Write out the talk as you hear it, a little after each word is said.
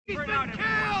He's been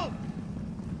killed!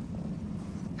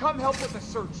 Come help with the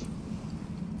search.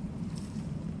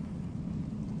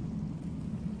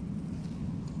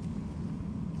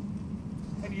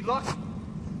 Any luck?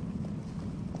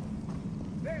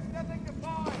 There's nothing to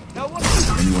find. No one.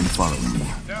 Anyone following me?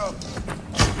 No.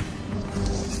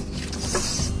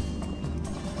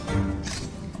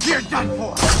 You're done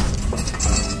for!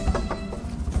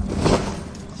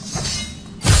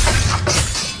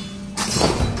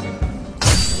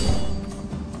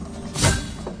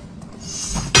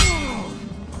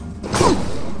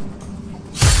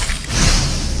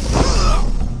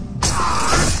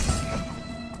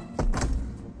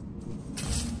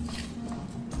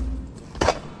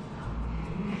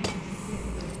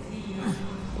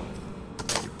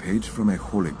 Page from a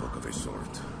holy book of a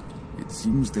sort. It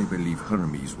seems they believe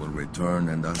Hermes will return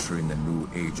and usher in a new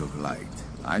age of light.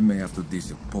 I may have to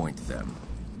disappoint them.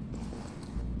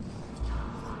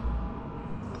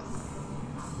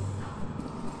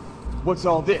 What's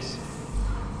all this?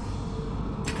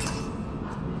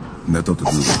 Metal to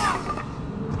do.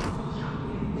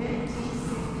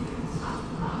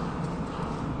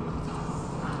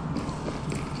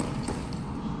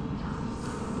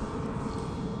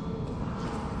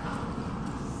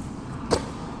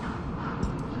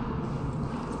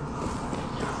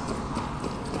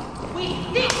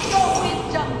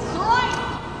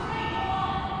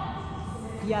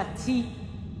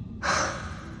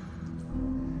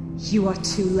 You are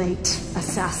too late,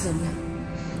 assassin.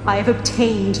 I have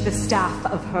obtained the staff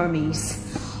of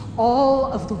Hermes.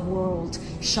 All of the world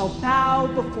shall bow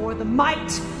before the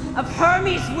might of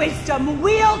Hermes' wisdom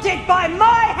wielded by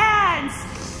my hands!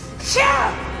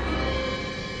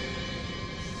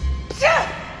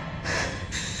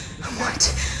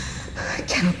 What? It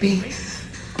cannot be.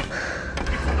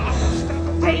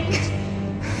 Fake.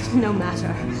 No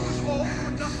matter.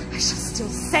 I shall still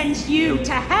send you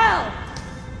to hell!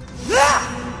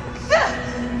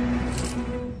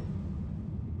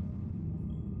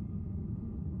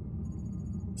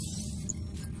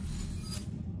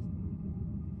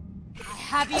 I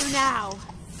have you now.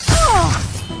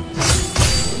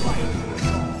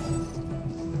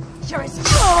 You're as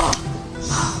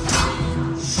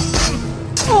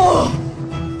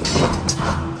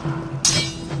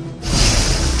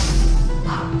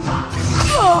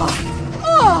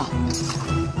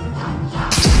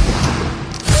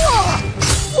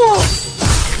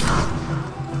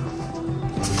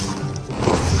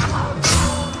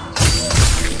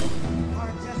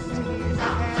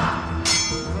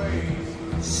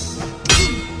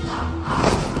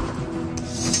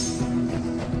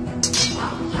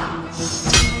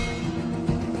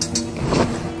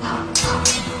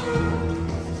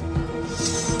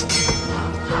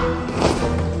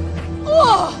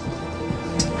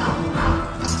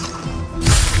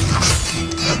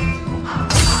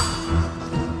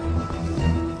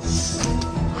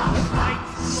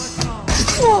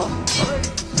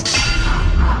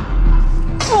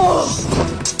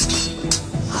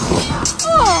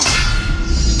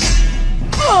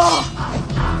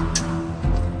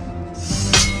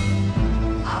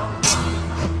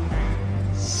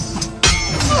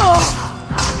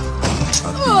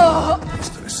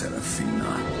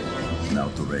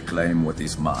reclaim what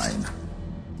is mine.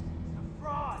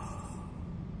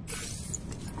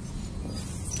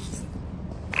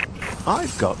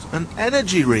 I've got an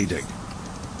energy reading.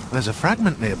 There's a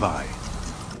fragment nearby.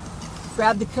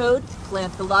 Grab the code,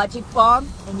 plant the logic bomb,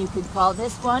 and you could call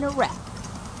this one a wrap.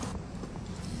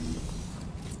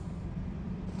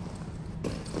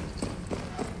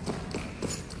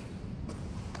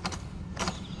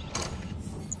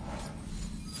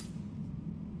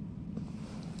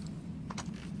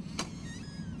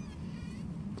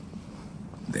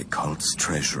 The cult's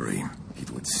treasury. It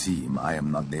would seem I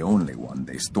am not the only one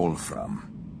they stole from.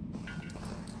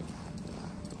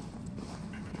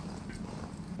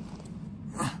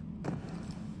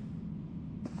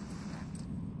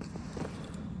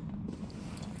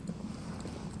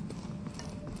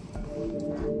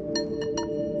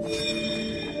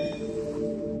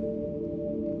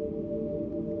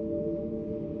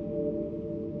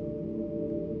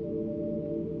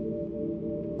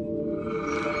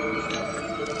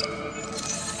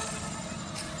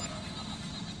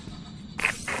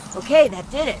 Okay, that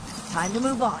did it. Time to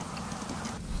move on.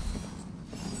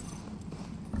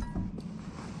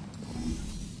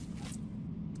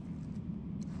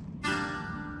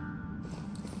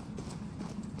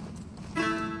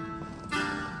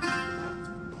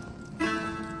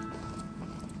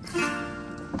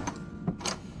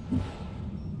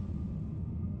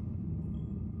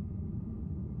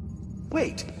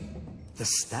 Wait, The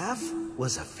staff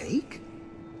was a fake?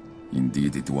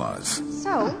 Indeed it was.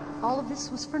 So, all of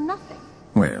this was for nothing.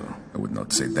 Well, I would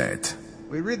not say that.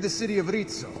 We rid the city of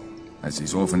Rizzo. As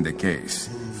is often the case,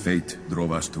 fate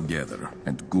drove us together,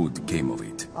 and good came of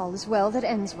it. All is well that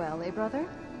ends well, eh, brother?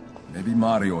 Maybe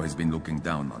Mario has been looking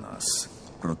down on us,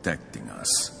 protecting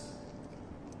us.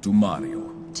 To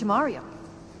Mario. To Mario.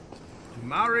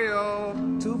 Mario!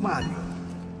 To Mario.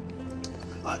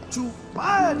 To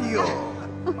Mario!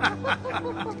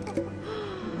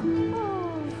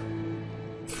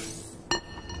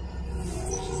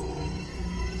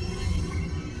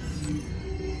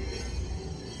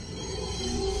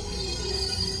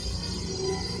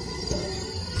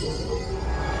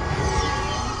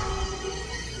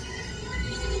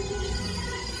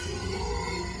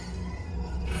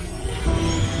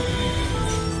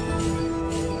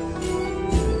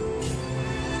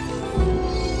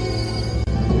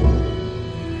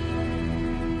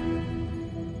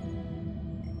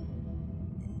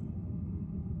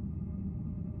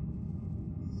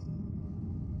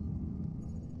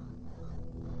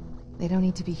 They don't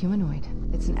need to be humanoid.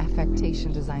 It's an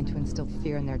affectation designed to instill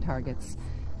fear in their targets.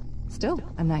 Still,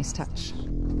 a nice touch.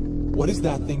 What is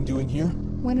that thing doing here?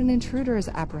 When an intruder is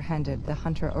apprehended, the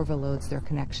hunter overloads their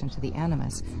connection to the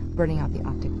animus, burning out the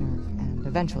optic nerve, and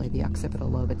eventually the occipital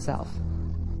lobe itself.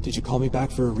 Did you call me back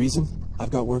for a reason?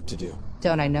 I've got work to do.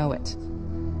 Don't I know it?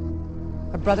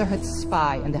 A Brotherhood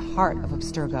spy in the heart of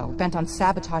Abstergo, bent on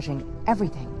sabotaging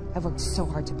everything I've worked so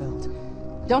hard to build.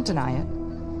 Don't deny it.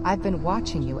 I've been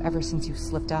watching you ever since you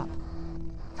slipped up.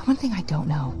 The one thing I don't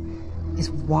know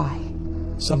is why.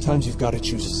 Sometimes you've got to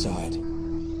choose a side.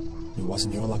 It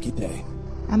wasn't your lucky day.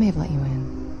 I may have let you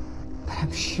in, but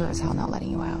I'm sure as hell not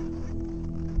letting you out.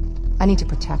 I need to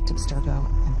protect Abstergo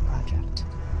and the project.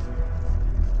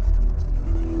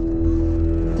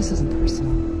 This isn't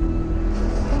personal.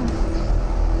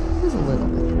 But it is a little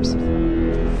bit personal.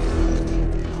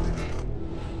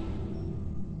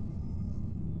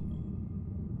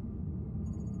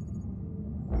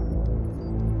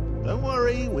 Don't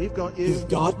worry, we've got you. You've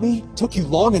got me? Took you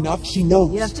long enough, she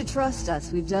knows. You have to trust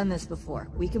us. We've done this before.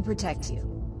 We can protect you.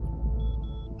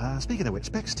 Speaking of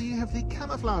which, Bex, do you have the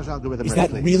camouflage algorithm Is ready,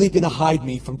 that please? really gonna hide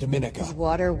me from Dominica? Is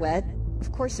water wet?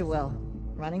 Of course it will.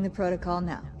 Running the protocol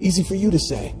now. Easy for you to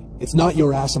say. It's not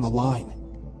your ass on the line.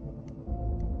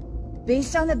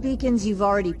 Based on the beacons you've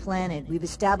already planted, we've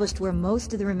established where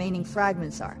most of the remaining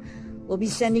fragments are. We'll be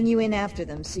sending you in after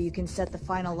them so you can set the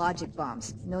final logic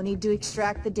bombs. No need to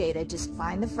extract the data, just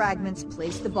find the fragments,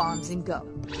 place the bombs, and go.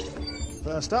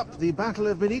 First up, the Battle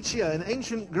of Benicia in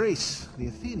ancient Greece. The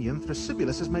Athenian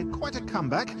Thrasybulus has made quite a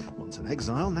comeback. Once an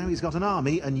exile, now he's got an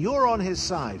army, and you're on his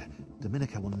side.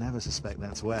 Dominica will never suspect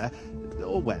that's where,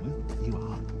 or when, you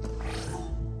are.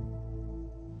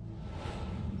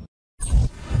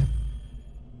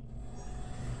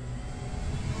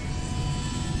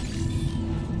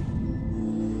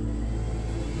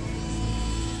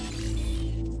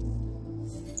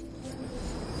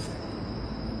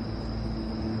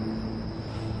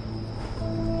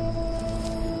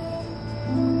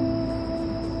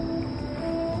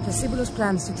 Thrasybulus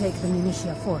plans to take the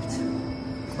Munitia fort.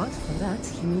 But for that,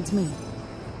 he needs me.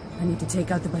 I need to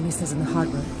take out the ballistas in the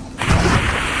harbor.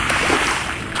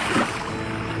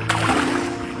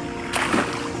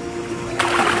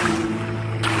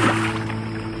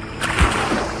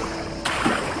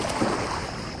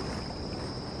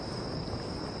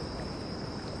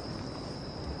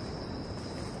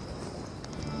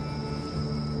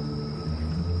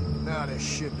 Not a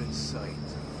ship in sight.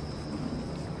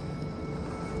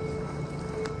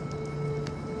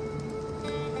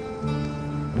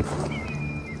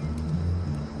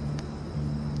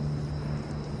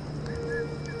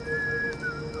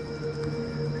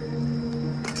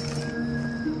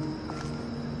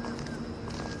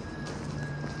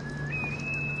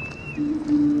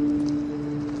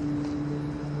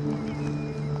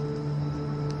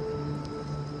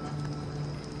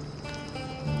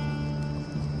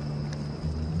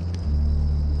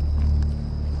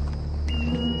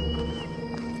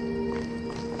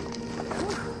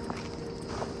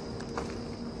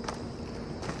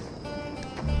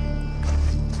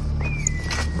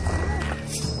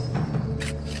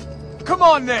 Come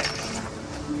on then!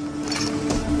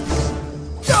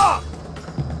 Ah!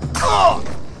 Ah!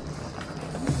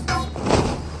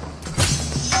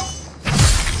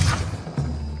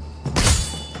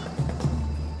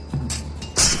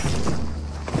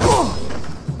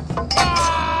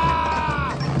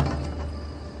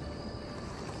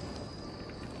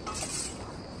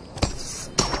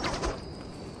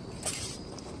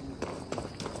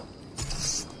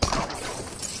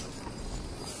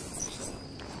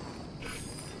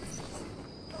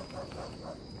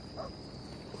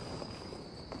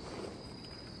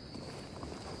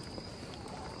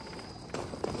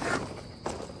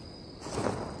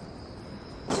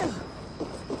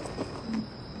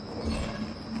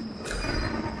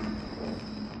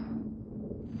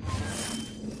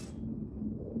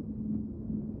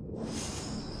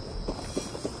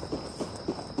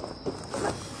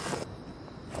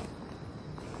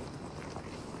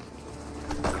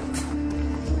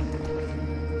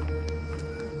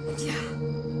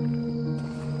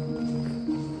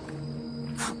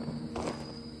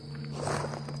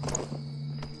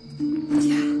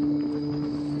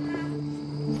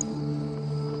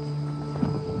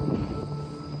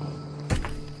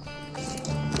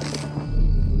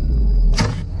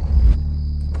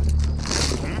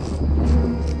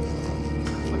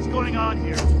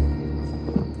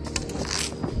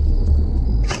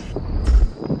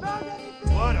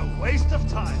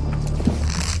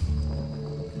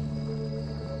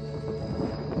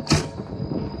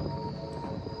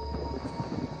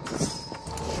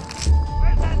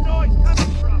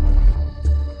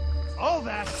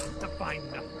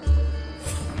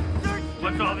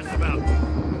 about?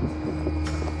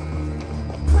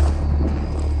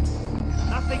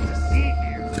 Nothing to see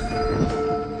here.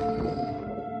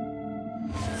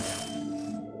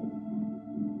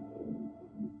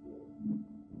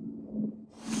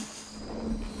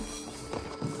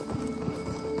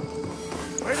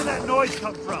 Where did that noise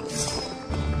come from?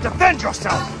 Defend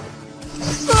yourself!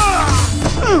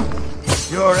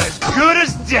 You're as good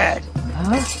as dead!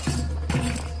 Huh?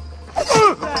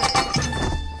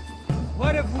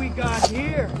 What have we got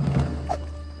here?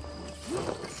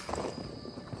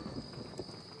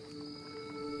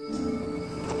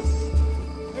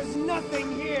 There's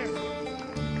nothing here.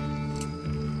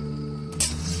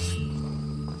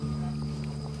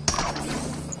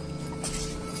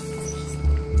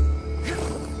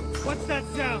 What's that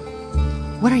sound?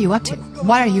 What are you up to?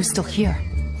 Why are you still here?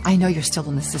 I know you're still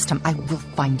in the system. I will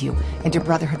find you, and your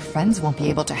Brotherhood friends won't be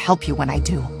able to help you when I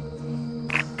do.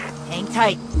 Hang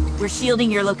tight. We're shielding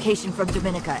your location from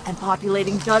Dominica and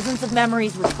populating dozens of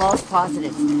memories with false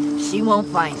positives. She won't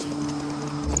find you.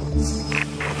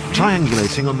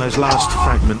 Triangulating on those last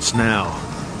fragments now.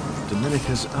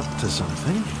 Dominica's up to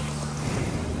something.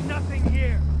 Nothing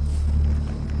here.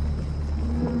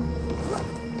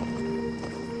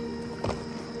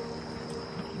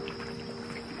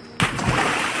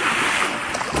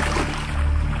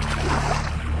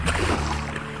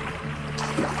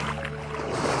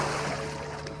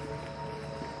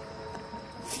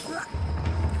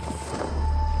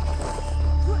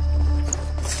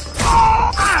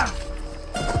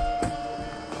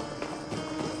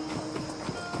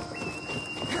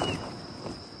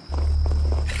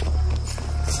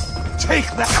 Take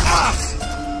that!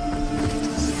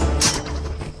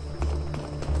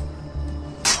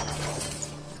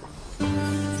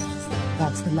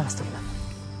 That's the last of them.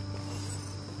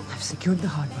 I've secured the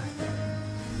hardware.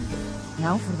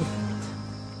 Now for the vault.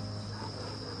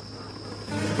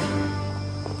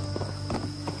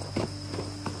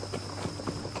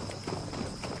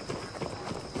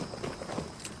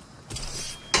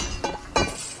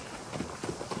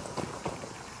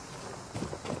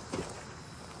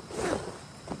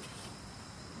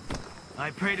 I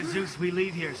pray to Zeus we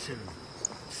leave here soon.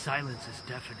 Silence is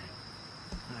deafening.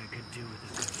 I could do with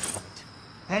a good fight.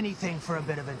 Anything for a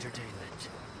bit of entertainment.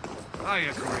 I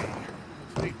agree.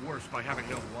 It's made worse by having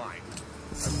no wine.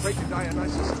 I prayed to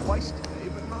Dionysus twice today,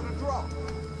 but not a drop.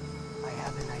 I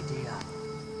have an idea.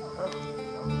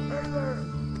 Hey there!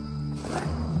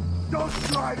 Don't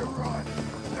try to run!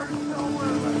 There's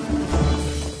nowhere left!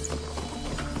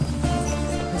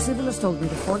 Thrasybulus told me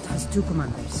the fort has two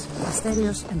commanders,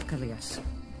 Asterios and Callias.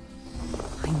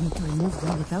 I need to remove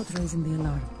them without raising the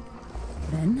alarm.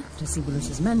 Then,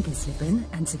 Thrasybulus' men can slip in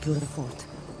and secure the fort.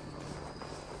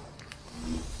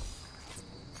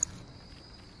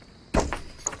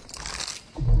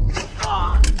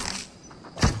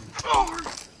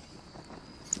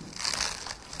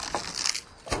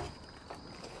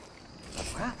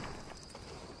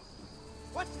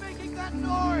 What's making that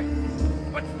noise?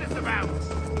 What's this about?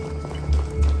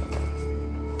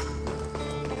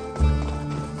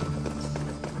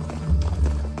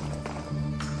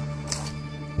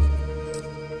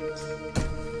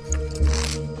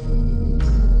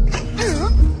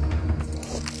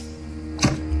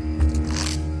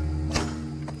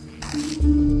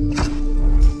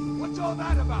 What's all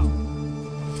that about?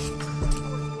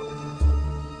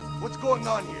 What's going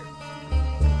on here?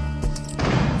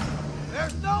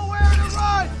 There's nowhere to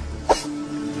run!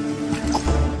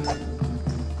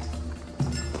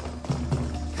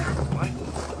 What?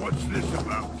 What's this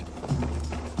about?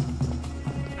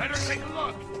 Better take a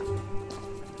look!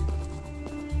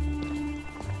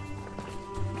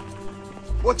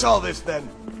 What's all this, then?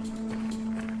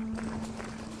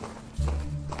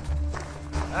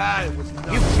 It was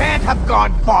nothing. You can't have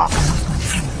gone far! All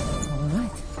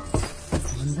right.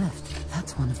 One left.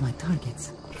 That's one of my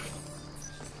targets.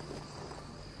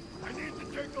 I need to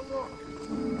take a look.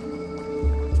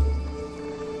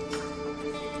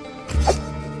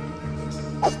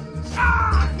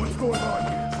 What's going on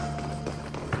here?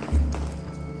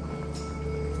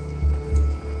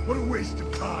 What a waste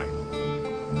of time.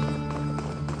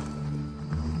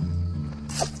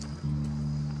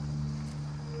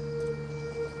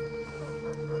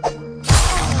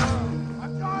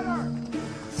 I've got her!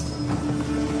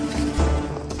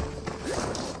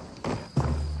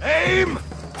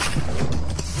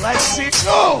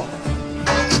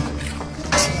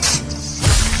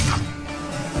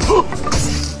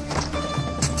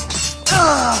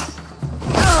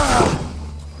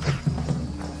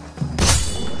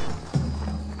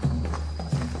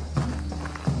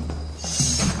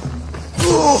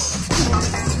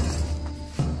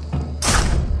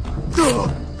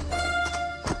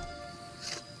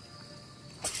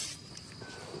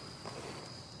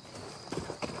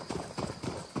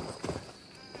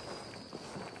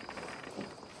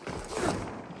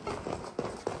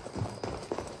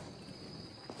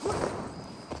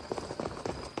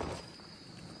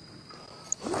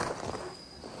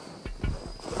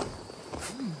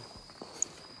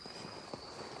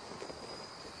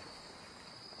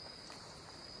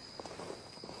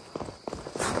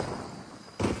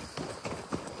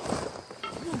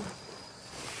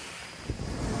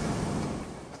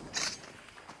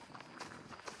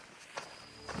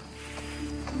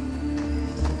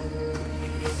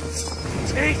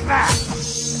 Take that!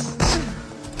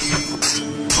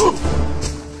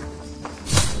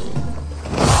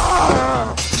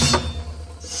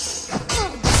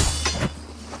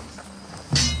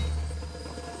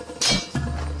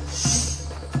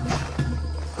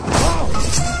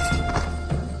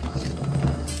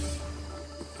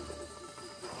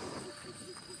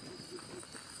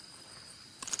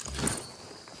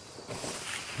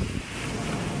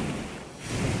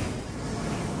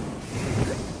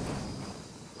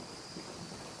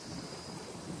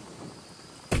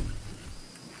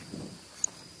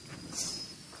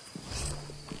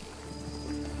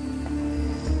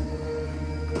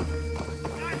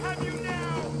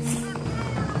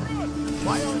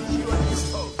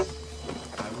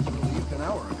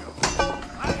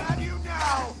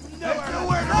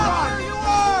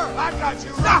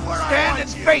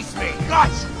 Face me!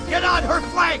 Guts! Get on her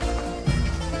flank!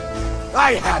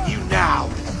 I have you now!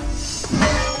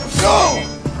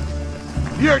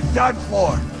 Go! You're done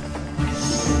for!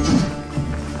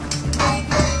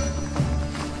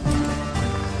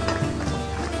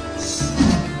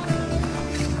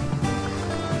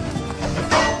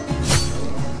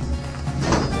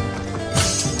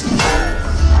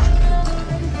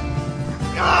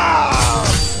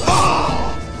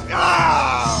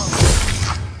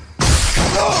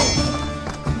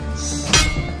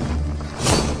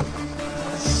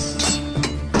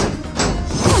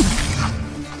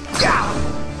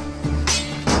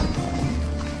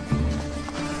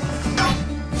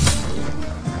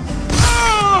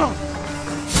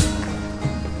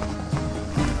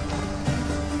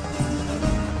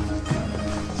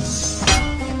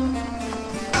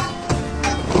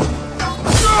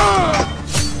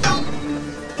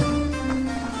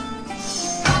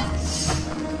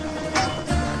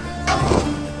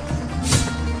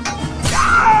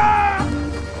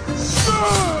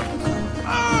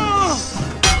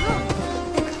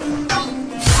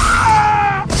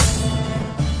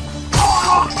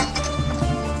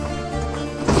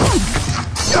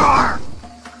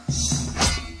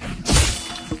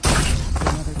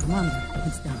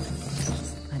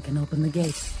 Open the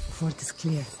gates. The fort is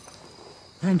clear.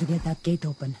 Time to get that gate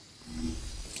open.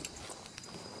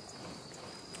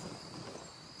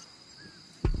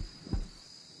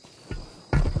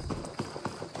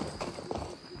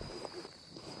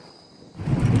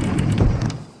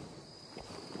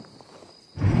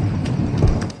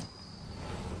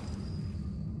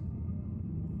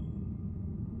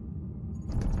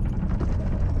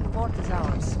 The fort is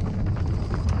ours.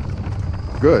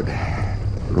 Good.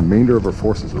 The remainder of our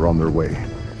forces are on their way.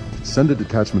 Send a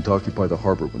detachment to occupy the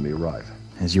harbor when they arrive.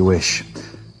 As you wish.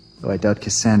 Though I doubt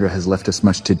Cassandra has left us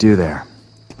much to do there.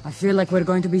 I feel like we're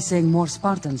going to be seeing more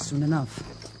Spartans soon enough.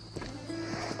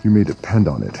 You may depend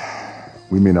on it.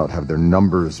 We may not have their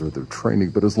numbers or their training,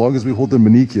 but as long as we hold them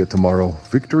in Manikia tomorrow,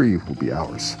 victory will be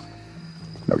ours.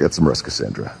 Now get some rest,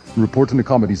 Cassandra. Report to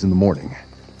Nicomedes in the morning.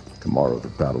 Tomorrow the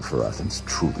battle for Athens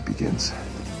truly begins.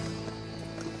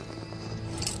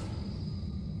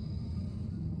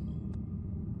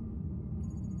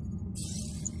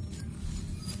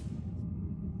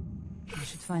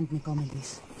 Find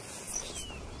Nicomedes.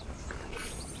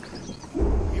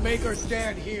 We make our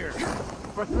stand here,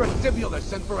 for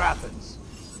Thrasybulus and for Athens.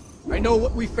 I know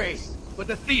what we face, but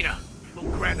Athena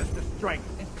will grant us the strength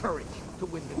and courage to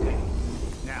win the day.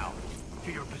 Now,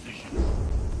 to your positions.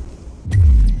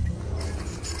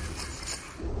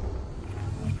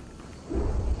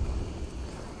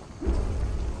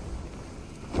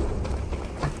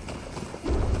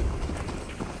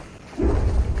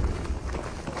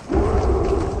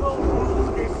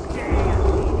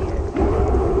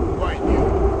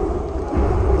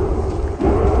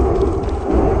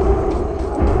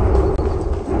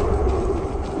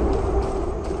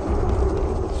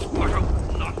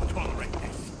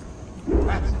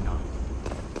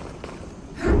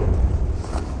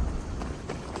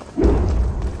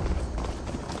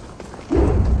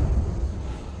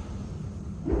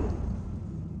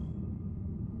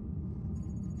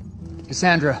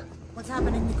 Cassandra, What's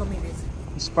happening, Nicomedes?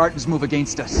 The Spartans move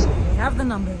against us. They have the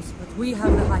numbers, but we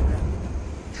have the high ground.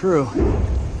 True.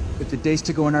 If the days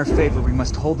to go in our favor, we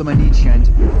must hold them on each end.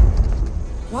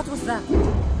 What was that?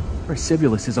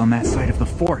 Thrasybulus is on that side of the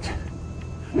fort.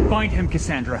 Find him,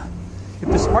 Cassandra. If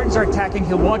the Spartans are attacking,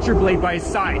 he'll launch your blade by his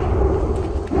side.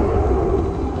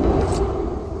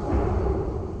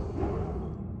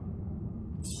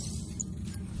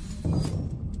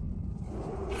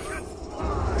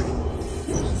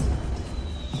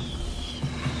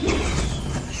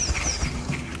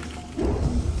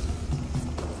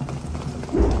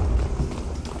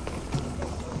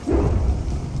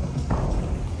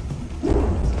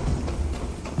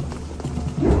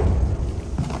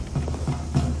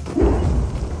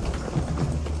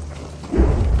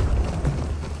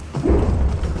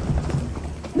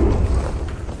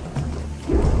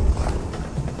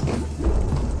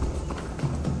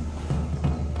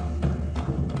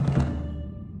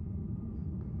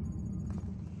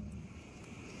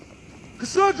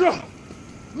 Cassandra!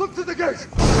 Look to the gate!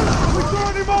 We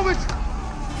saw any moment!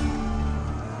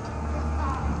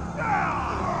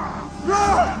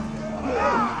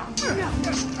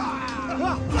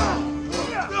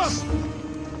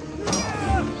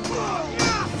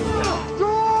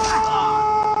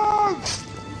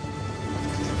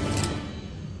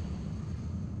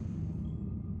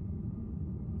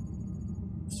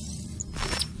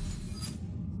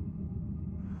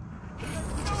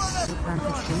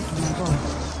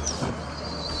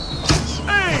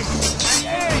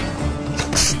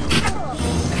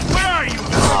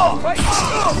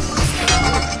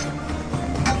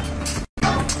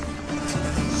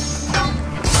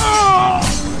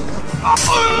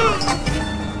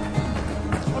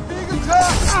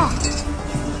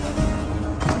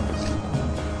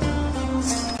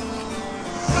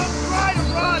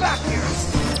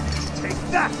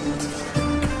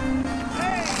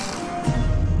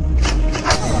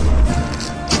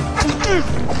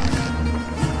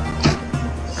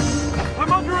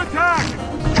 I'm under attack!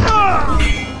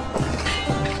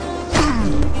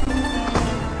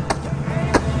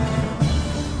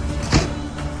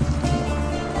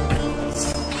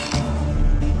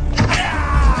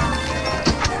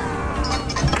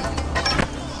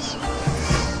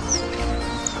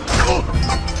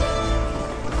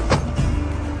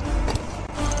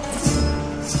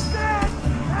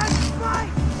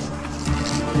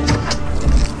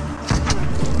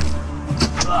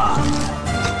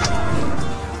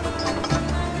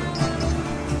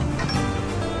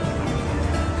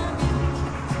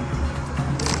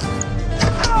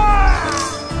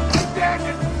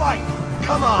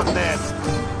 Come on, then!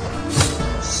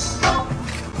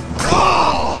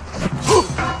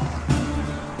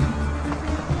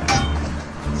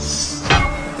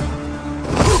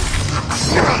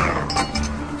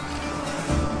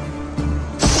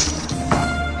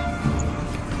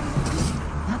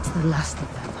 That's the last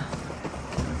of them.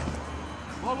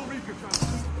 Follow me, Cassandra.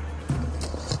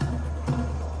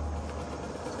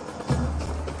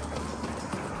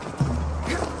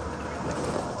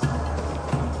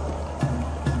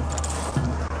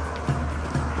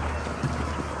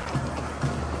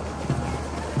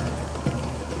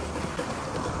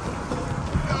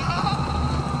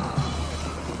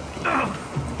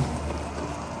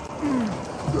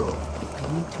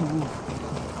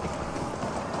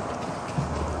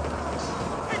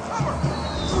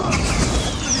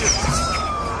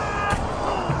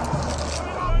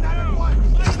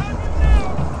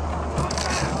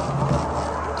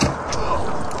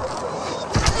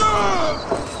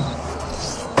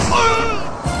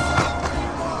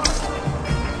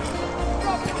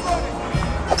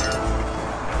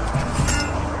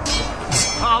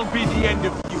 I'll be the end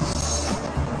of you.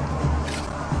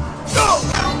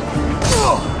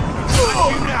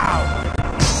 Got you now.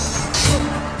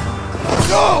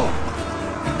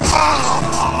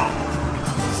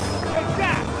 Take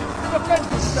that. Defend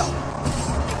yourself.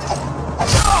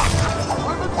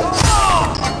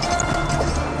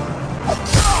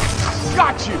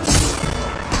 Got you.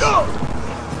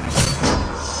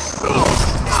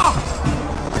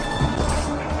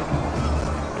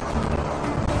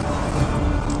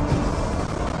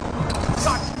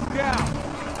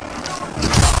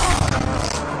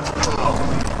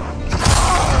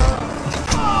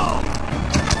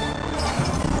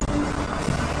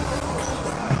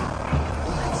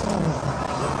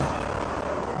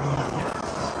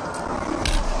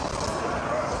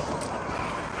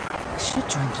 Should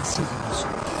join Thrasybulus.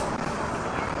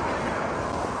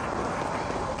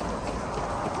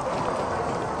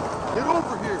 Get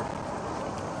over here.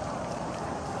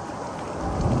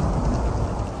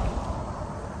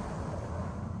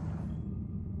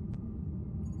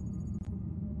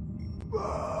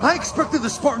 I expected the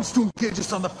Spartans to engage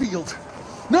us on the field,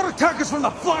 not attack us from the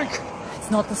flank!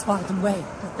 It's not the Spartan way,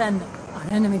 but then our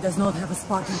enemy does not have a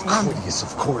Spartan plan. Yes,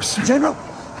 of course. General,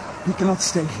 we cannot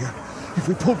stay here. If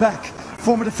we pull back,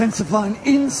 form a defensive line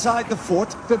inside the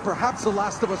fort, then perhaps the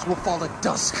last of us will fall at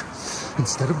dusk,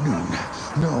 instead of noon.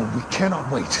 No, we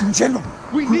cannot wait. General,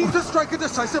 we need to strike a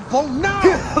decisive blow now!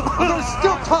 There's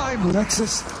still time!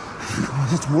 Nexus,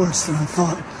 it's worse than I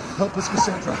thought. Help us,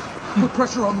 Cassandra. Put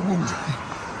pressure on the wound.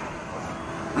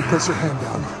 Press your hand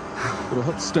down. It'll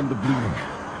help stem the bleeding.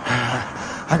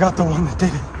 I got the one that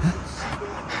did it.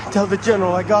 Tell the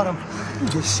General I got him.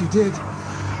 Yes, you did.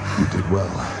 You did well.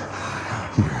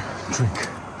 Here, drink.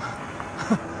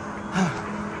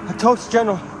 A toast,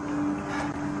 General,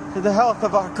 to the health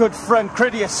of our good friend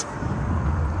Critias.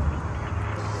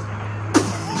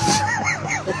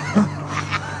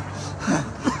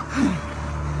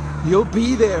 You'll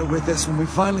be there with us when we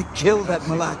finally kill that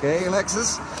Malak, eh,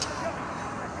 Alexis?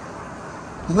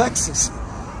 Alexis!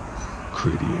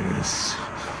 Critias.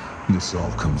 This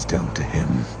all comes down to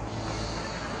him.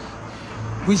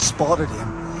 We spotted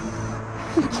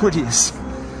him. Critias.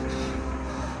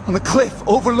 On the cliff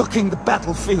overlooking the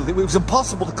battlefield. It was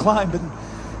impossible to climb, but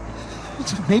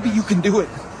maybe you can do it.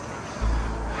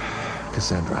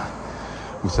 Cassandra,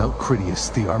 without Critias,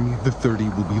 the army of the 30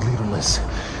 will be leaderless.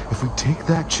 If we take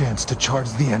that chance to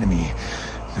charge the enemy,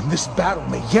 then this battle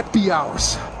may yet be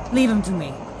ours. Leave him to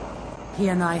me. He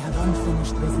and I have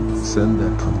unfinished business. Send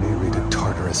that Pomeri to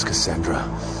Tartarus, Cassandra.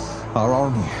 Our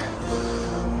army,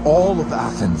 all of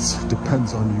Athens,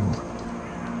 depends on you.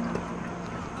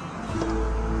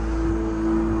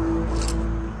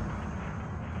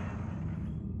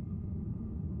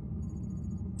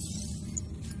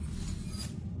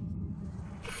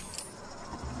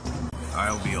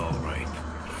 I'll be all right.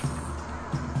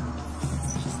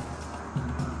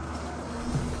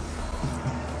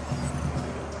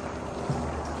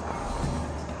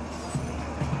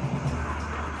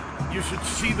 You should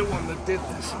see the one that did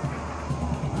this.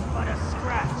 But a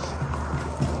scratch.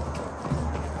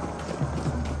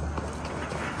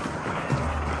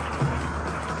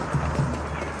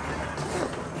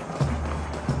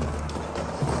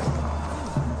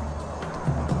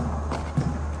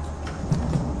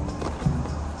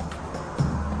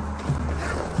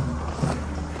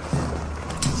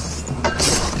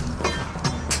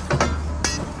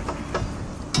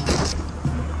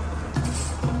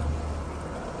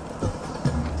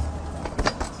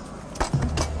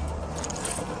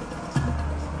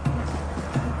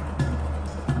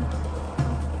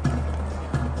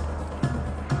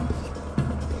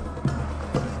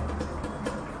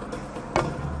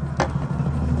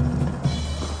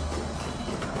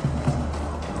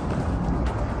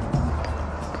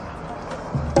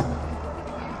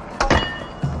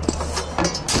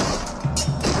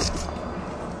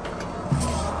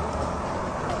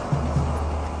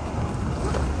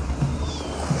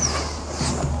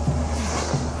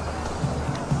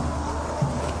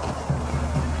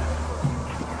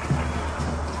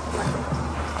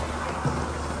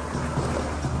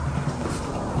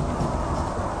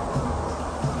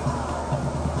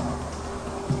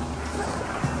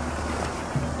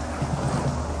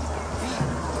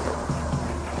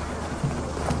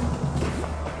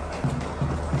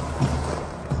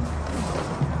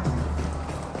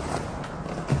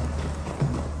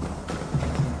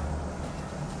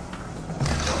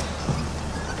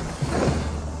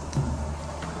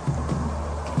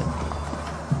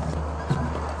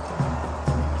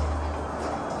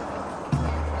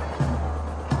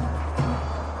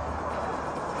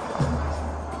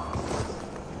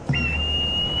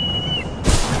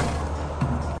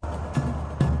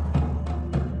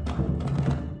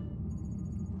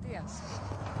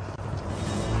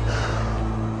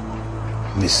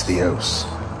 Miss Theos,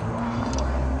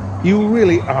 you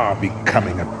really are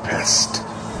becoming a pest.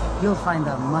 You'll find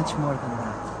out much more than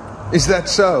that. Is that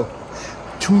so?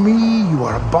 To me, you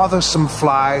are a bothersome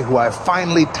fly who I've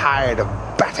finally tired of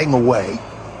batting away.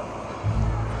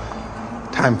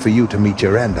 Time for you to meet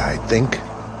your end, I think.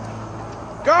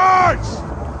 Guards!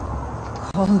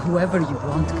 Call whoever you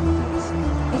want, Cletus.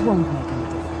 It won't make any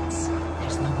difference.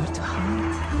 There's nowhere to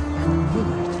hide, and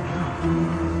nowhere to run.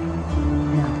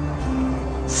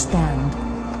 Now, stand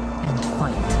and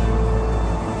fight.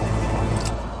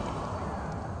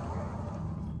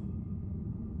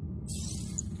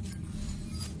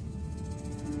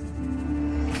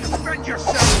 Defend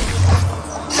yourself!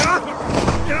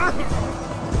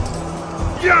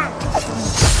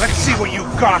 Let's see what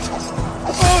you've got!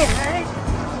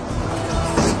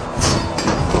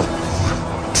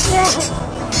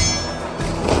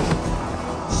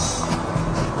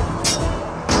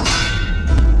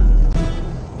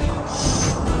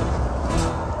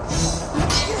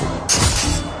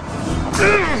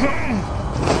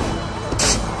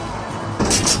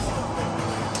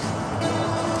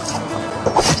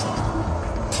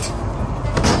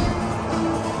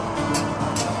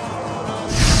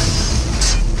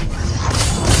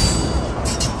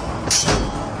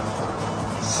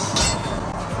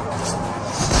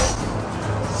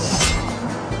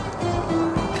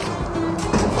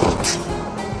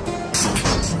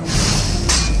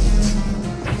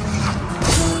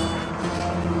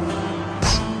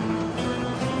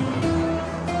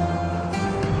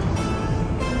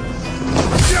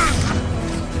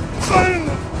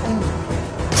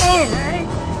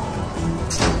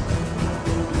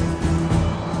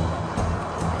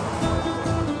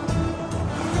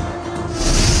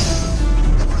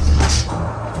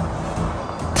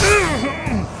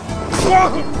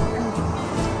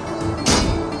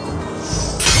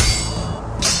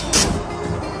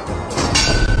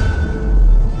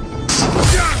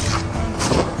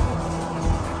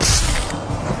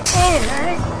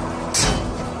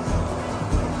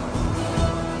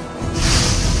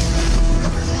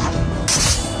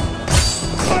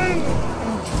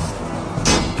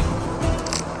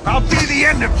 I'll be the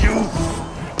end of you!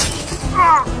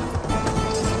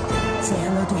 Say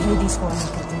hello to Hades for me,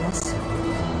 Captainess.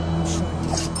 I'm sure you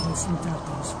can place some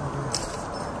doctors for her.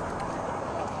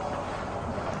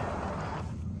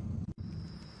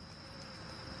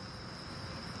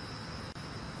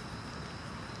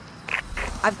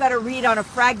 I've got a read on a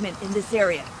fragment in this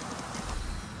area.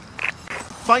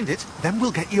 Find it, then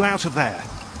we'll get you out of there.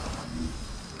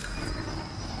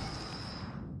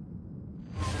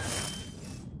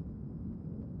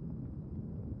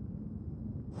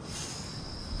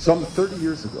 Some 30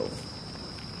 years ago,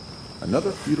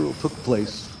 another funeral took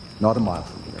place not a mile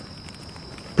from here.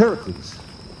 Pericles,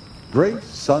 great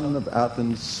son of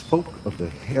Athens, spoke of the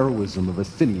heroism of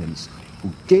Athenians who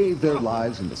gave their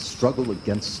lives in the struggle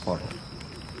against Sparta.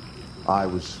 I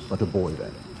was but a boy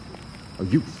then, a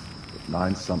youth of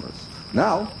 9 summers.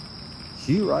 Now,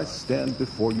 here I stand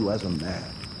before you as a man,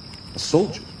 a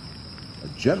soldier, a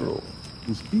general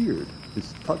whose beard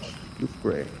is touched with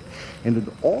gray. And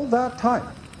in all that time,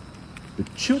 the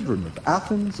children of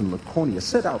Athens and Laconia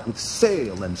set out with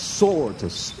sail and sword to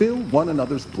spill one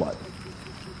another's blood.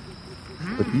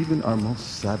 But even our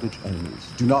most savage enemies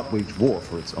do not wage war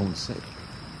for its own sake.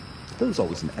 There's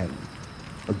always an end,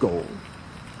 a goal.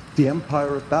 The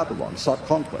empire of Babylon sought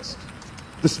conquest.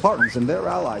 The Spartans and their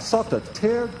allies sought to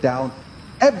tear down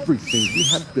everything we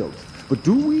had built. But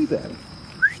do we then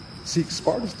seek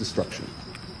Sparta's destruction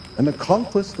and the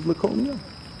conquest of Laconia?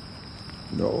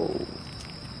 No.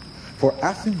 For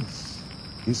Athens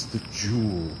is the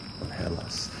jewel of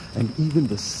Hellas, and even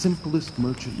the simplest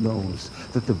merchant knows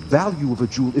that the value of a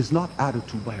jewel is not added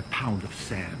to by a pound of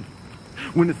sand.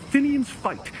 When Athenians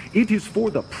fight, it is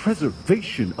for the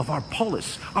preservation of our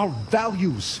polis, our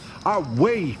values, our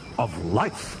way of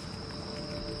life.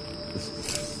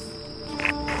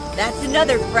 That's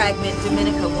another fragment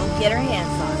Dominica won't get her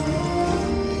hands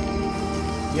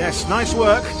on. Yes, nice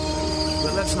work.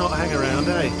 But let's not hang around,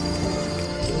 eh?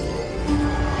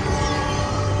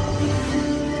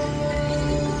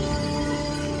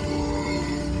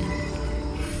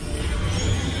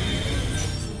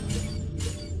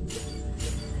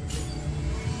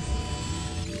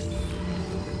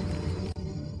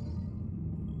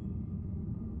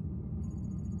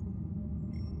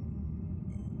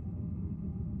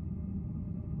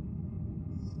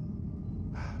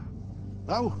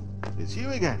 Oh, it's you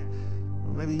again.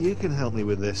 Well, maybe you can help me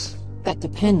with this. That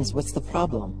depends. What's the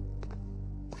problem?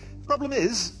 Problem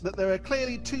is that there are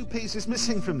clearly 2 pieces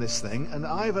missing from this thing, and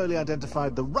I've only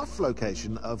identified the rough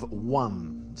location of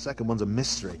one. The second one's a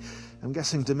mystery. I'm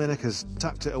guessing Dominica's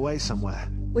tucked it away somewhere.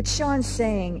 What Sean's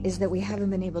saying is that we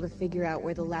haven't been able to figure out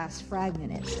where the last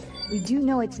fragment is. We do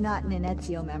know it's not an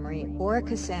Ezio memory, or a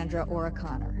Cassandra, or a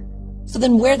Connor. So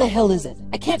then where the hell is it?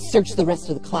 I can't search the rest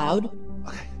of the cloud.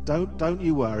 Okay, don't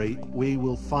you worry. We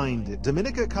will find it.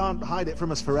 Dominica can't hide it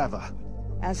from us forever.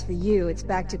 As for you, it's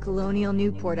back to Colonial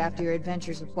Newport after your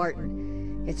adventures with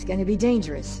Barton. It's gonna be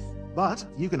dangerous. But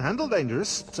you can handle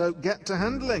dangerous, so get to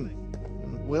handling.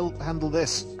 We'll handle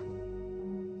this.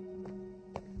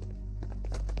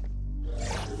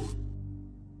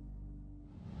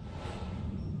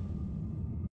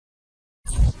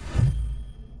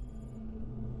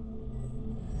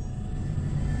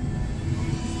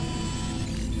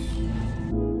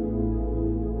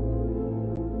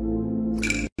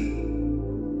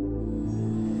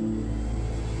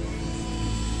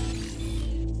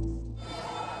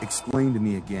 Explain to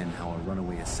me again how a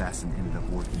runaway assassin ended up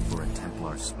working for a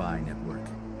Templar spy network.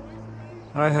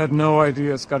 I had no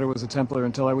idea Scudder was a Templar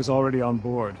until I was already on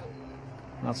board.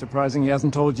 Not surprising he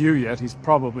hasn't told you yet. He's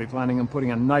probably planning on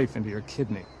putting a knife into your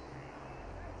kidney.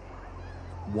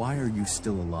 Why are you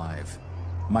still alive?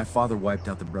 My father wiped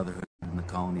out the Brotherhood in the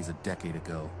colonies a decade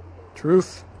ago.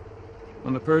 Truth?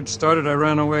 When the Purge started, I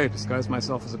ran away, disguised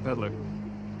myself as a peddler.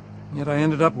 Yet I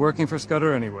ended up working for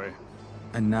Scudder anyway.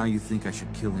 And now you think I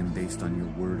should kill him based on your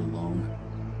word alone?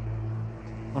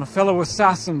 On a fellow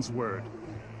assassin's word.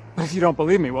 But if you don't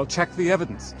believe me, well, check the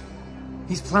evidence.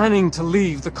 He's planning to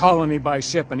leave the colony by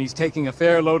ship, and he's taking a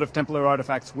fair load of Templar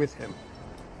artifacts with him.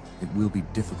 It will be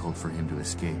difficult for him to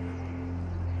escape.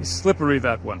 He's slippery,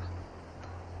 that one.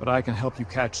 But I can help you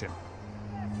catch him.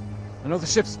 I know the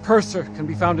ship's purser can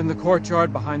be found in the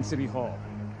courtyard behind City Hall.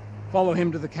 Follow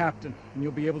him to the captain, and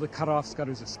you'll be able to cut off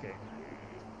Scudder's escape.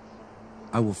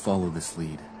 I will follow this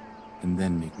lead, and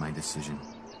then make my decision.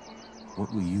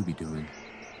 What will you be doing?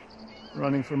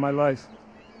 Running for my life.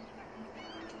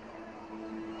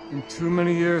 Been too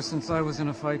many years since I was in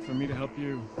a fight for me to help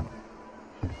you.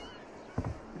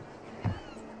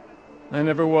 I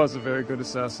never was a very good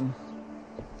assassin.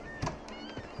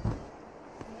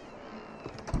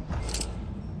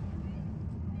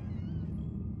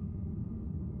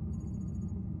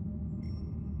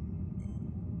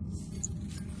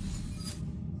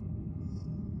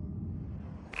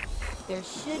 There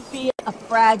should be a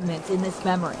fragment in this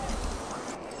memory.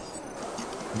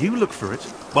 You look for it,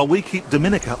 while we keep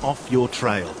Dominica off your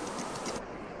trail.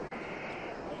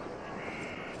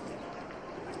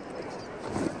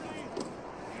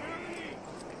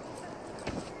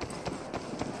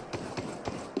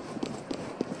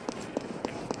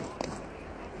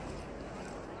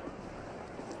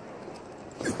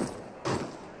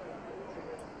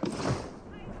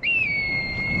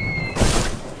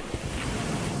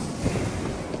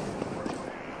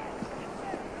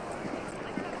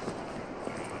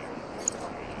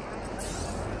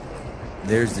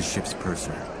 There's the ship's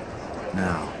purser.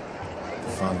 Now,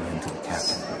 follow him to the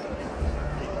captain.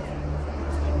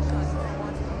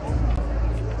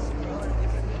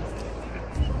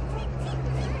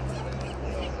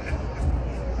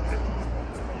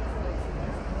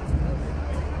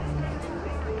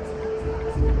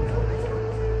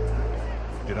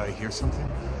 Did I hear something?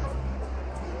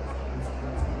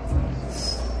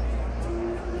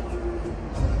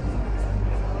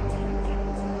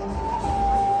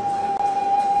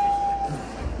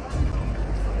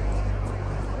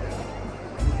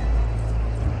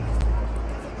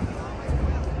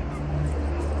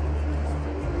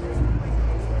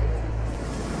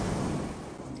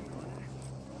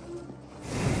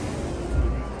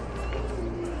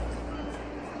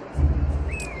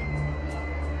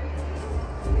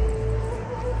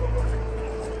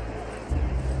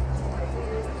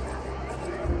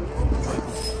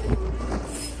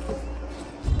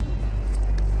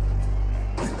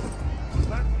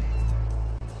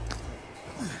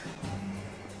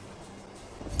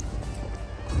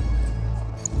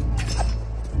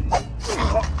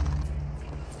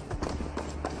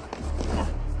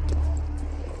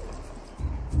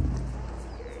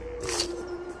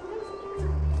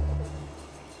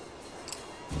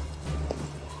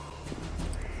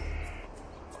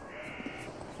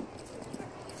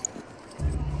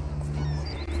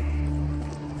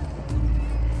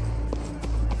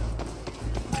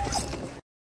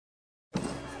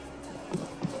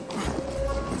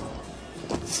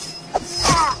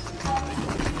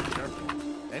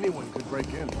 Anyone could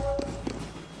break in.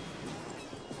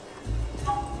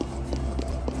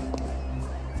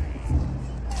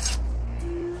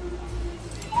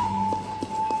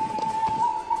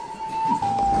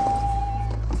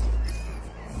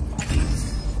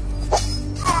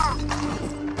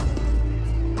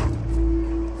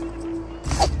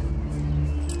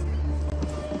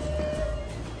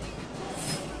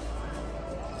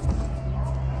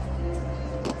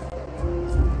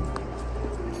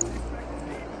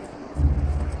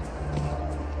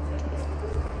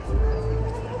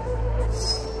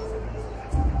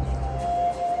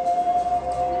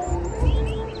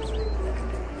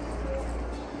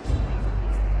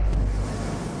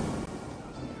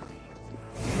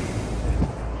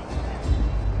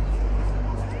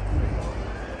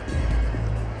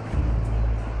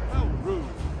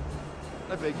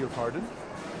 I beg your pardon.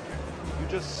 You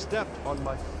just stepped on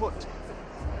my foot.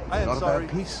 I am Not sorry, a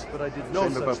bad piece. but I did no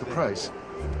Shame such about the thing. price.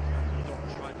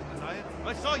 Don't try to deny it.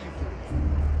 I saw you do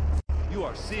it. You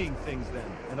are seeing things then,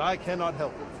 and I cannot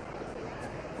help it.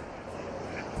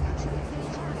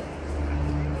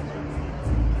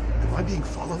 Am I being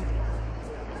followed?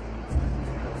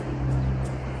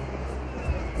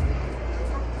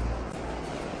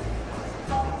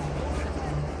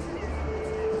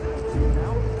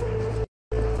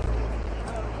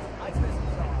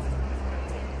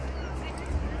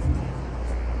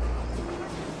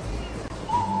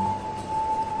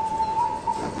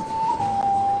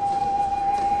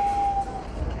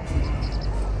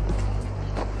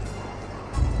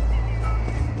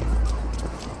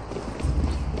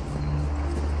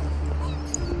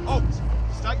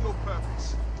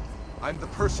 I'm the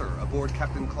purser aboard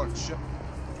Captain Clark's ship.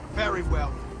 Very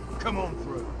well. Come on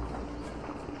through.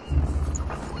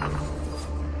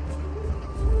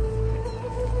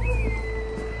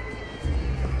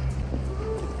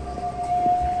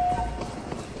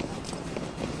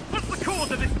 What's the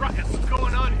cause of this ruckus? What's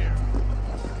going on here?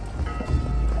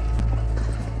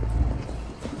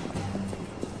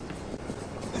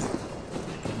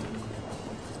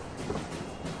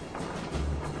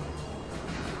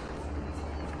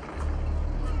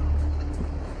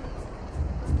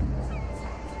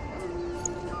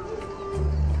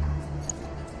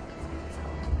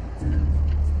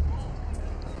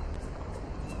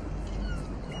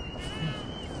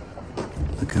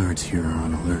 The guards here are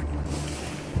on alert.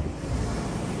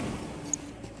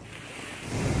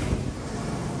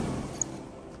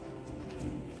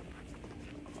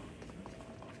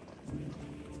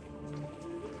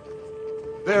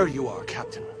 There you are,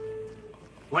 Captain.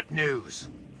 What news?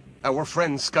 Our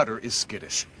friend Scudder is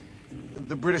skittish.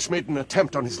 The British made an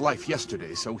attempt on his life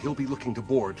yesterday, so he'll be looking to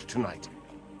board tonight.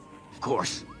 Of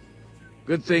course.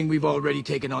 Good thing we've already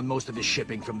taken on most of his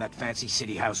shipping from that fancy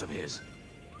city house of his.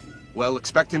 Well,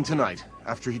 expect him tonight,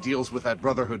 after he deals with that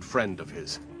Brotherhood friend of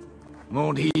his.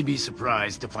 Won't he be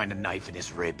surprised to find a knife in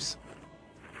his ribs?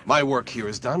 My work here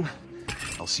is done.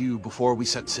 I'll see you before we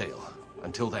set sail.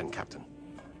 Until then, Captain.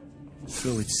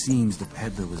 So it seems the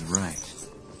peddler was right.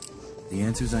 The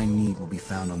answers I need will be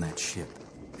found on that ship,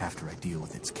 after I deal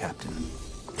with its captain.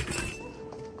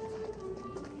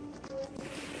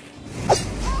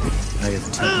 I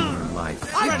have taken your life.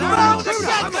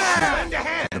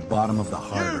 At the bottom of the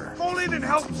harbor. Fall in and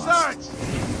help search!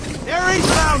 There he's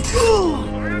found!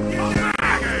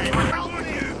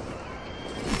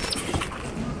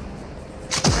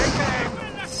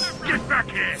 Get back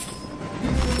here!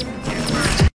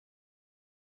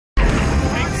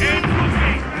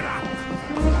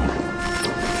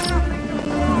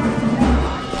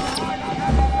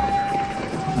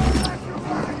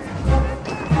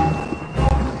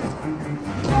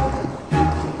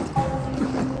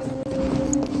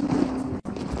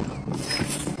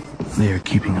 They are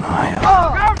keeping an eye out.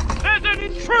 Oh, there's an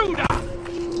intruder!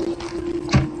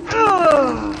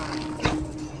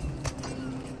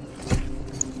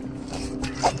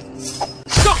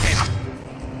 Stop him!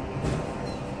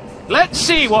 Let's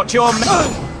see what you're...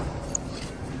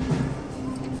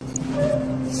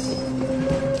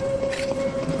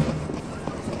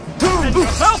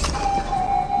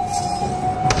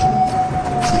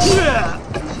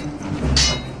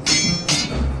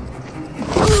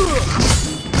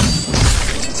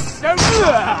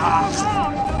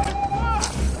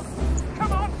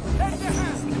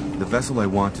 The vessel I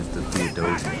want is the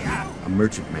Theodosia, a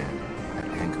merchantman at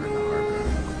anchor in the harbor.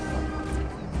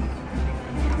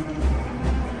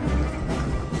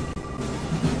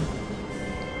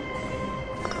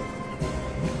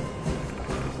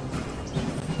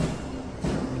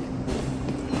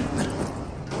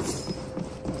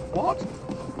 What?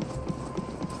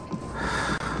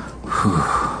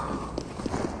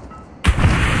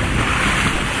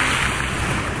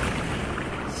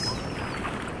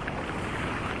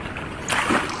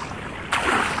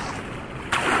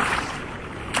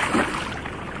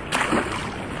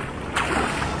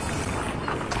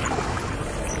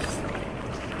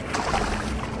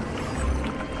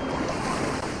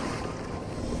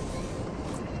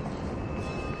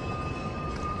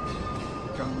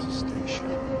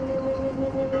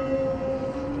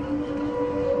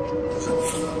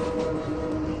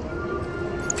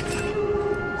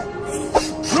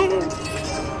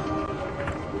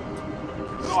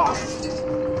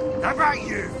 How about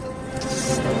you?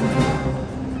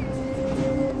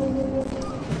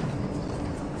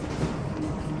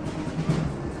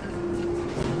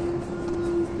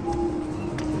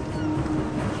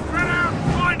 Spread out!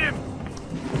 Find him!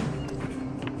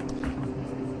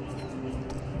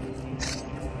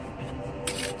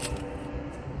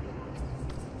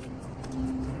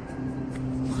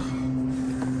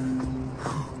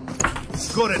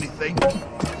 Got anything?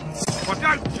 Well,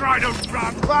 don't try to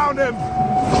run! Found him!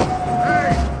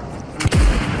 Hey!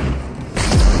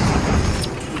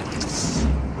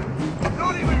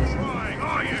 Not even trying,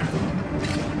 are you?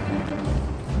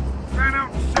 Stand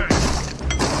out and search.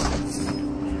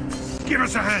 Give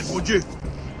us a hand, would you?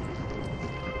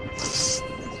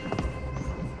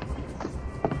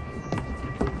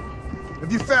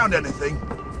 Have you found anything?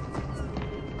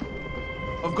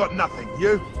 I've got nothing.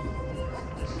 You?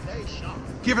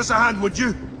 Give us a hand, would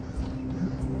you?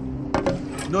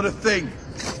 Not a thing.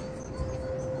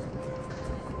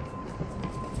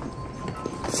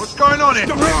 What's going on here?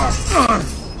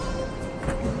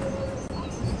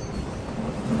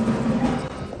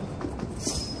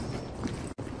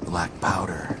 Black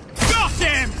powder. Got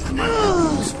him! I might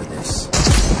have use for this.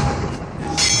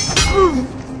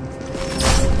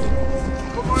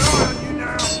 Put my eye on you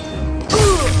now!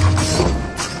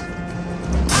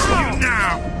 You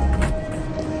now!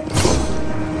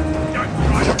 Don't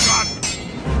try to run!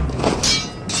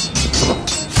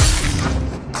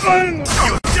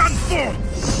 You're done for!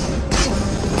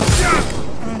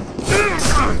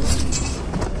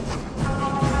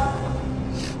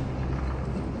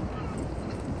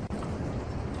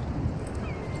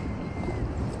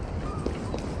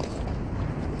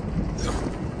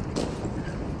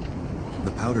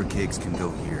 The powder kegs can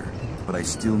go here, but but I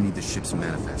still need the ship's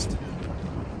manifest.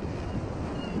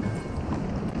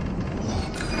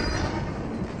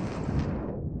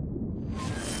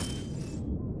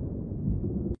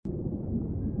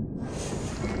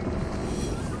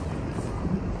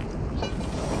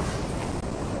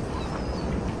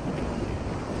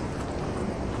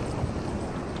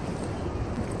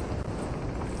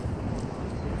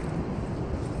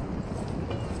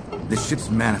 The ship's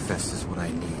manifest is what I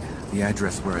need. The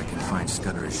address where I can find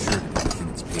Scudder is sure to be within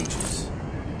its pages.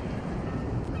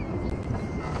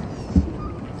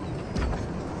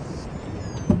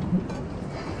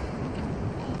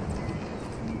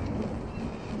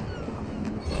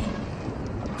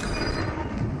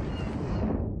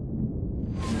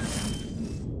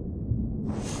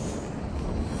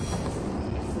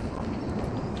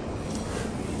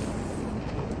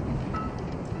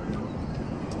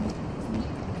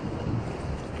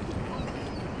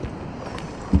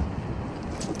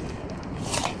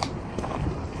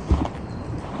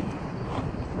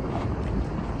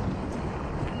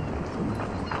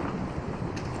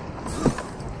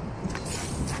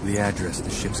 The address the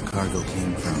ship's cargo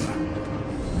came from.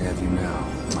 I have you now,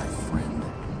 my friend.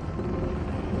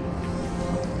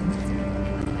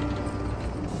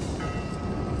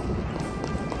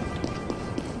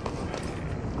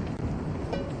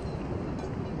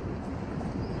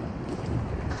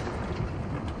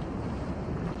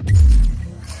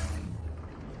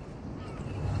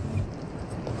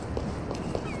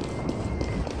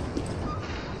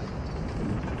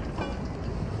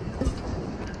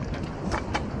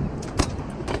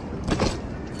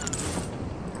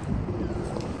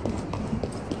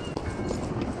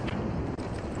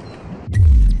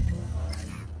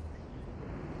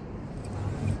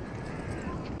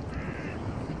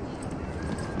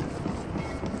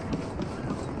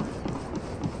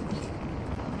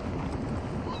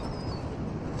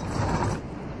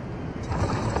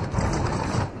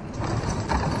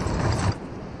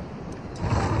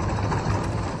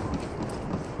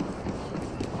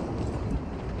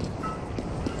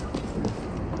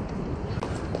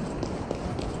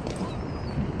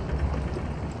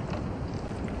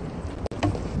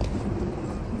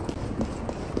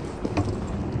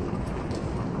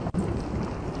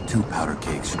 Two powder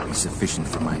kegs should be sufficient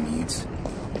for my needs.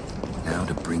 Now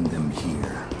to bring them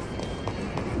here.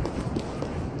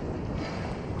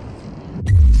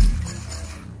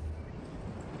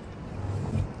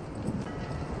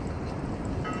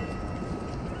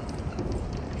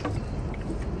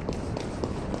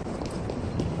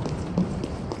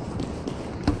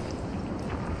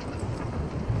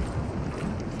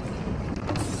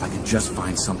 If I can just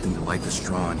find something to light the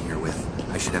straw in here with,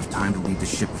 I should have time to leave the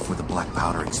ship before the black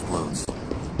powder explodes.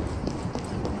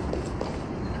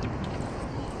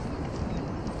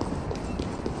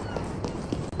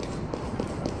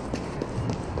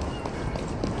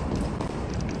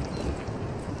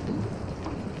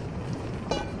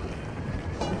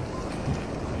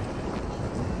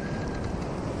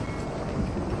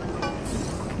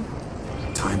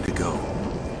 Time to go.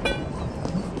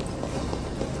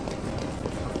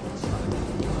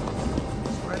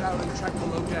 Spread out and check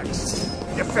below decks.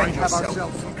 Defend Have yourself.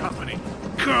 ourselves some company.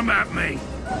 Come at me!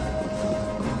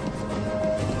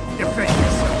 Defend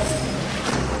yourself.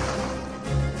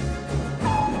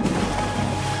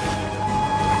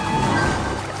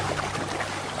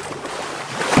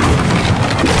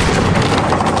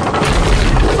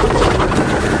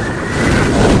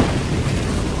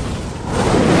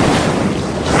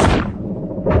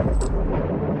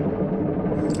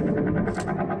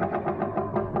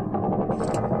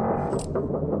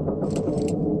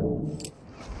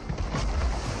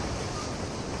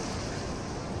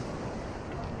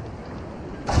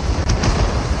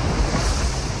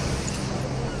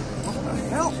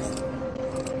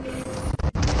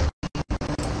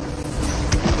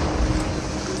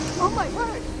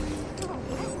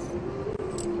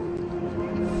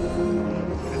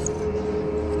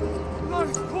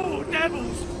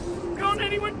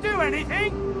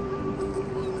 anything?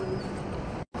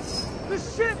 The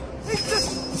ship is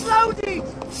exploding!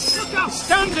 Look out!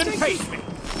 Stand and face me!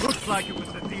 Looks like it was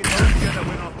the Theodosia that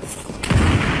went off.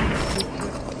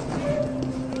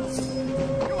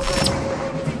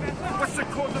 What's the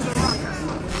cause of the ruckus?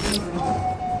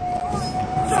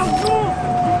 Don't move!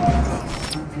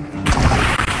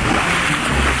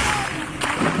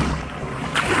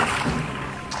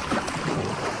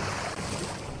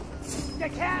 You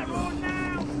can't run now!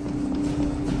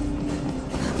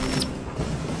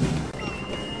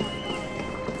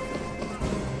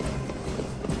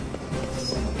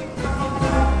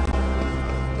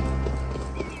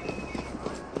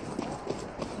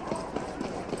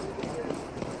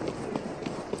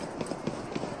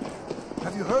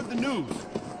 you heard the news?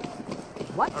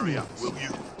 What? Hurry up, will you?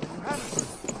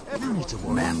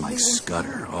 A man like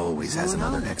Scudder always has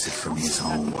another exit from his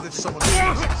home. What if someone...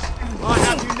 I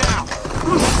have you now!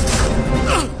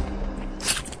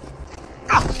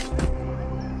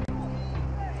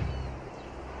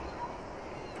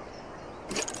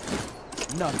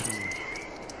 Nothing.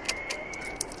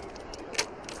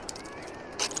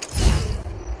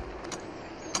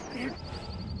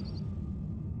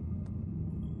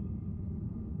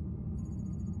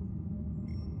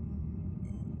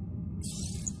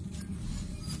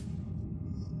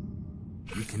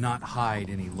 You cannot hide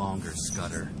any longer,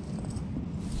 Scudder.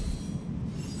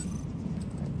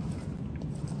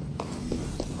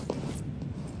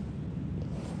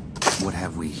 What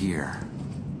have we here?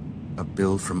 A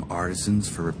bill from artisans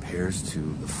for repairs to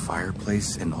the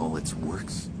fireplace and all its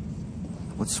works?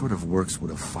 What sort of works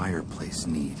would a fireplace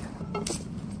need?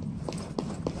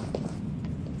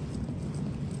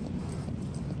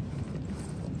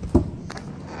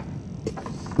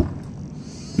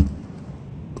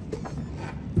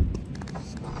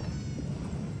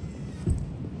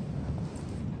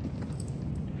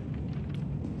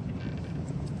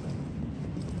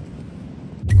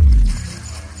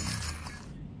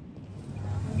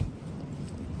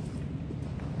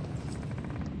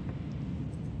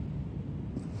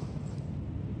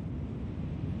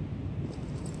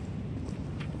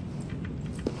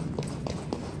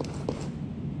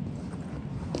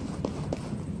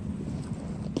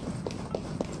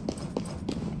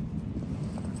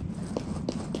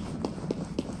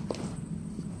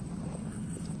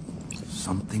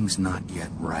 Something's not yet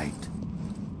right.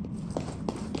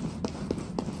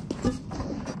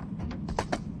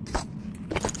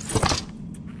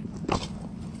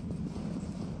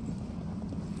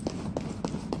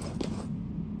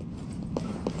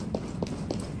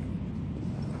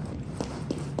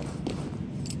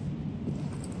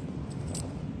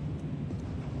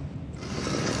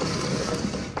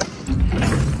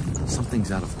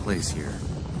 Something's out of place here.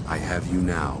 I have you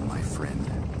now, my friend.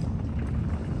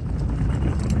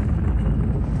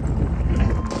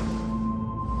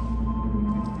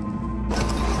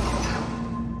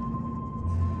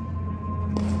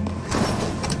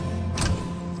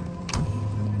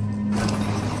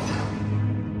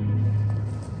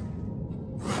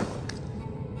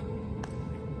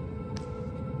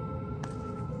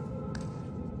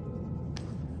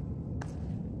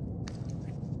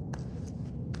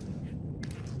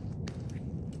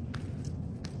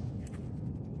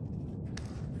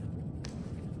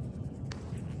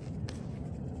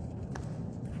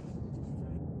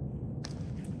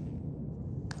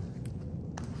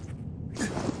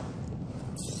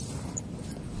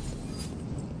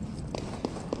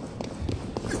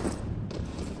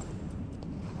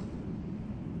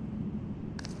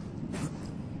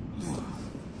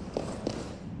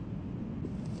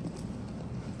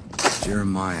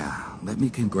 Jeremiah, let me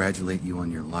congratulate you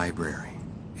on your library.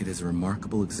 It is a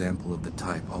remarkable example of the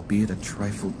type, albeit a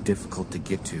trifle difficult to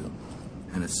get to,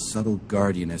 and a subtle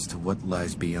guardian as to what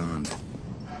lies beyond.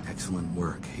 Excellent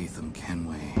work, Hatham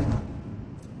Kenway.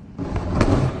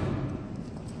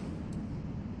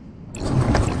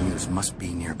 Something to use must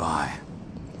be nearby.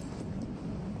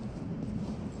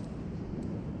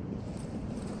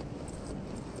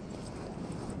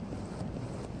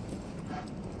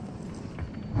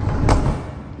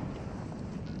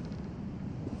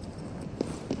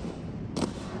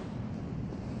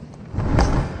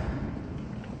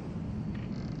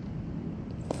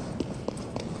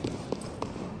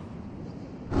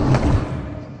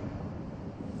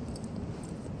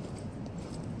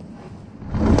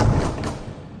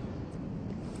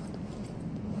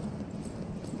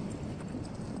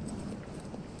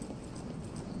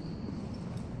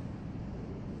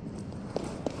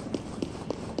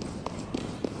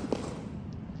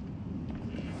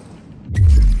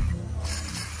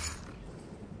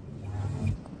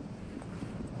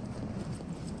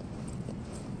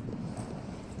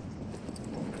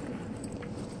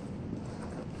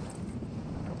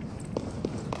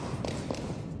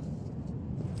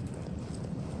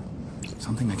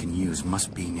 Something I can use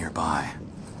must be nearby.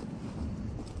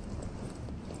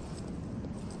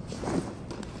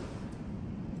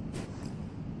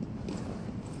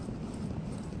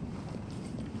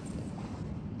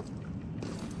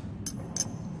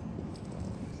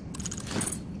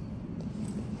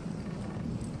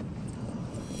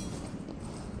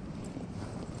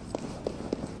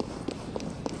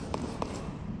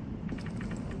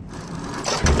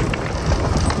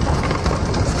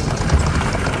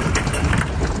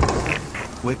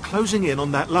 We're closing in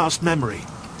on that last memory.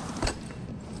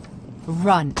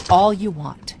 Run all you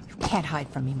want. You can't hide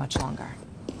from me much longer.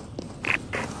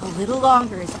 A little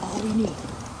longer is all we need.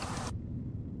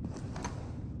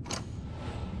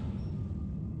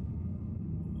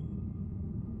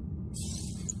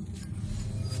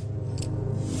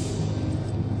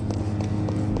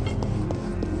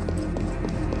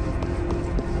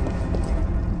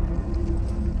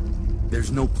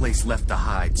 There's no place left to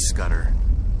hide, Scudder.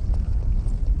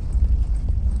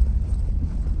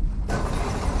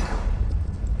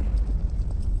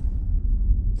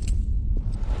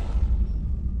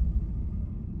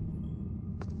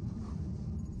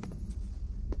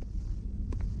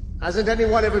 Hasn't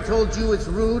anyone ever told you it's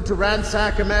rude to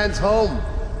ransack a man's home?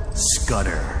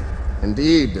 Scudder.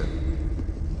 Indeed.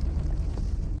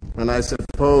 And I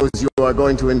suppose you are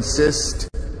going to insist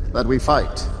that we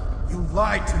fight. You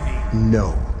lied to me.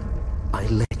 No. I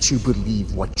let you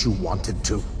believe what you wanted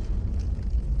to.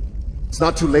 It's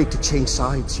not too late to change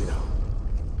sides, you know.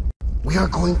 We are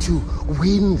going to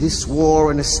win this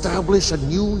war and establish a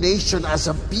new nation as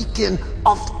a beacon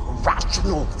of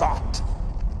rational thought.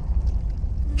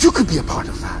 You could be a part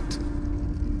of that.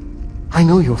 I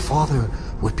know your father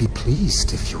would be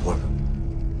pleased if you were.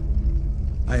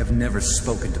 I have never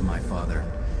spoken to my father,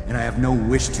 and I have no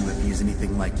wish to if he is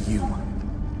anything like you.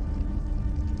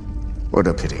 What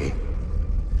a pity.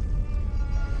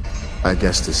 I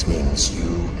guess this means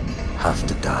you have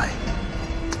to die.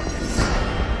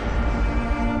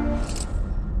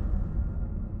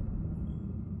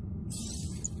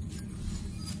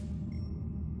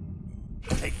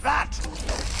 Take that!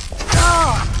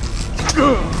 I'm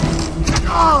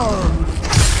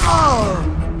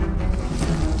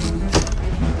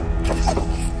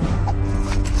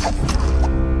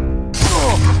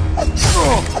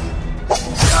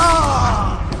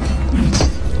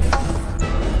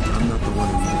not the one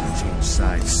who needed to change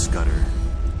sides, Scudder.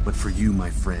 But for you, my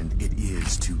friend, it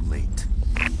is too late.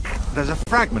 There's a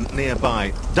fragment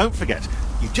nearby. Don't forget,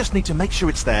 you just need to make sure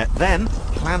it's there, then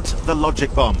plant the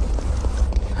logic bomb.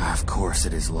 Of course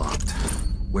it is locked.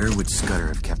 Where would Scudder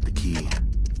have kept the key?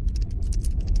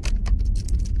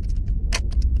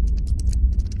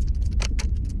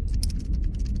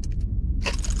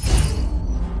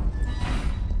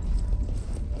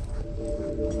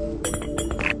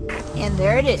 And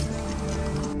there it is.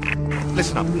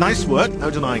 Listen up, nice work, no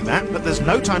denying that, but there's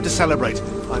no time to celebrate.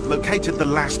 I've located the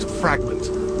last fragment.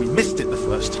 We missed it the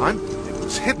first time. It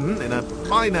was hidden in a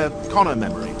minor Connor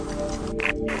memory.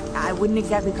 I wouldn't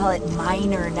exactly call it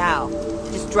minor now.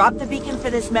 Just drop the beacon for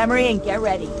this memory and get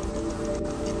ready.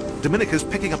 Dominica's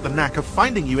picking up the knack of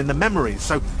finding you in the memories,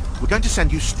 so we're going to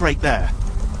send you straight there.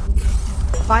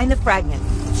 Find the fragment.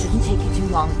 It shouldn't take you too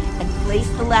long. And place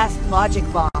the last logic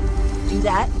bomb. Do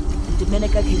that, and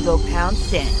Dominica can go pound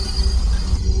sand.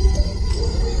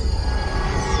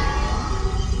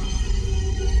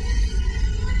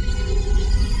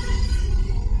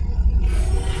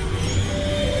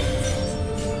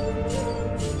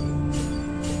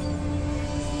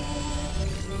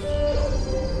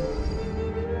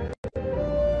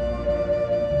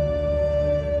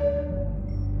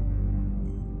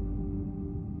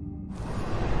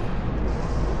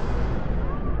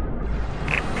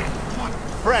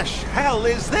 Fresh hell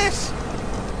is this?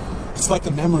 It's like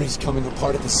the memory's coming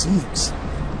apart at the seams.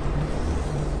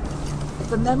 If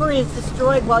the memory is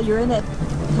destroyed while you're in it,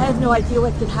 I have no idea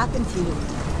what could happen to you.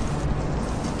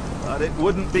 But it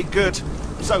wouldn't be good.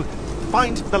 So,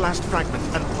 find the last fragment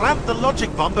and plant the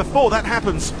logic bomb before that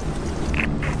happens.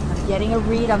 I'm getting a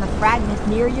read on the fragment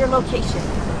near your location.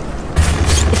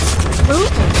 It's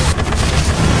moving!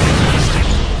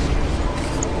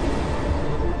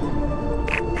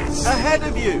 Ahead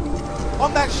of you!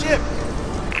 On that ship!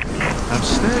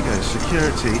 Abstergo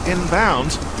security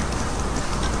inbound.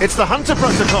 It's the Hunter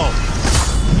Protocol!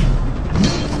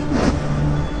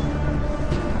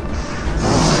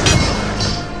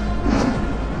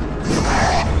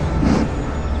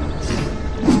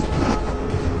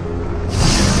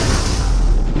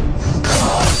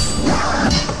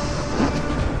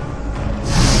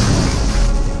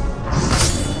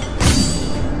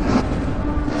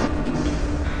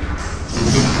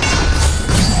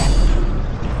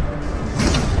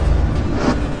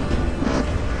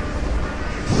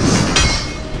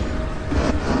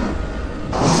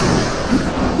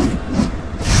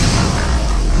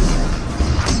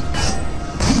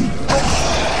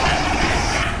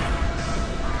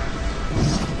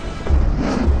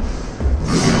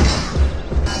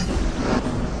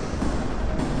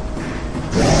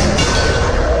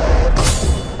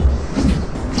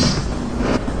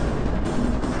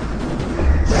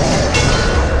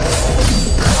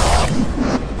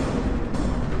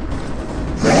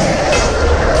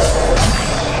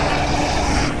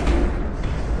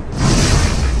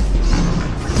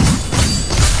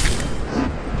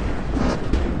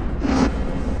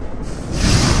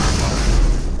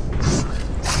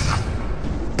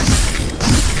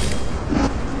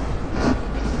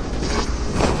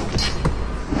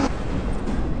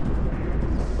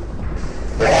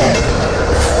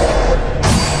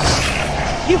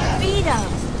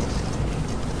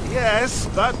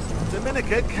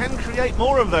 Dominica can create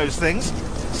more of those things,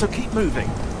 so keep moving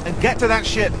and get to that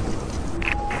ship.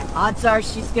 Odds are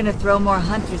she's gonna throw more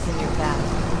hunters in your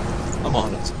path. I'm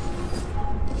on it.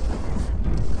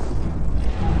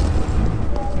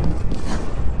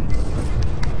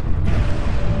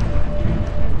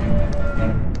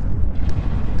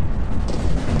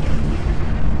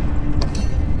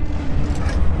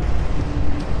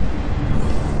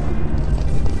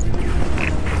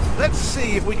 Let's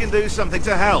see if we can do something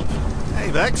to help. Hey,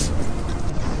 Vex.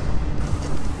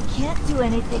 Can't do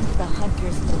anything to the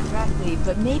hunters directly,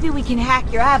 but maybe we can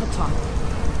hack your avatar.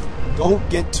 Don't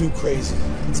get too crazy.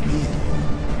 It's me.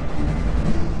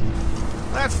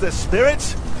 That's the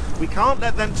spirit. We can't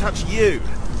let them touch you.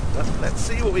 But let's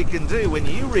see what we can do when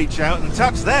you reach out and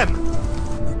touch them.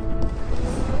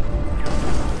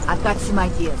 I've got some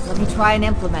ideas. Let me try and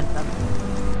implement them.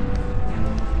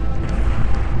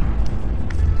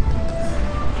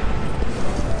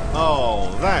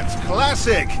 Oh, that's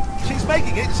classic. She's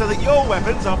making it so that your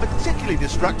weapons are particularly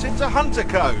destructive to hunter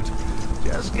code.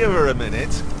 Just give her a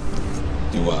minute.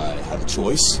 Do I have a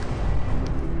choice?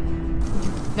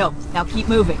 No, now keep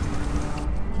moving.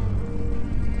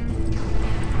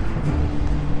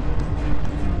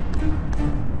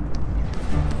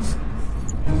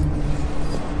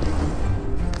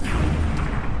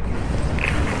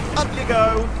 Up you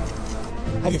go.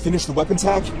 Have you finished the weapons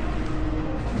hack?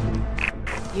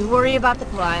 You worry about the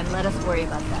climb, let us worry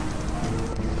about that.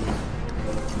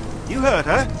 You heard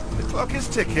her. The clock is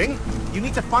ticking. You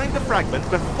need to find the fragment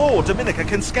before Dominica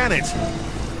can scan it.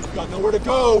 I've got nowhere to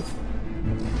go.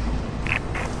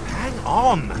 Hang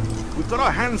on. We've got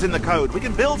our hands in the code. We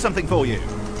can build something for you.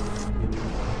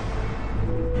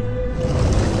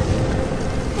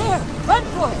 There! Run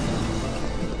for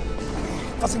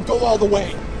it! Doesn't go all the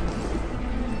way.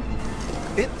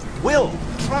 It will.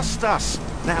 Trust us.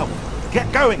 Now, get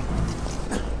going.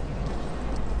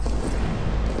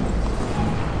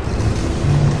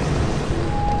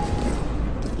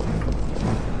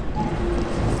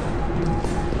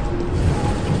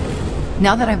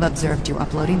 Now that I've observed you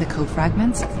uploading the code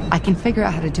fragments, I can figure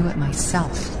out how to do it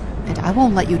myself. And I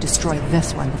won't let you destroy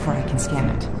this one before I can scan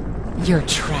it. You're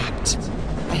trapped.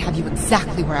 I have you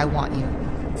exactly where I want you.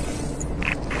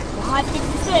 Behind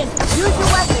fixes in! Use your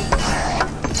weapon!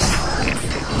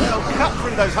 They'll cut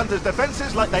through those hunters'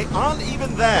 defenses like they aren't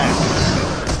even there.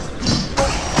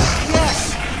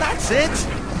 Yes, that's it.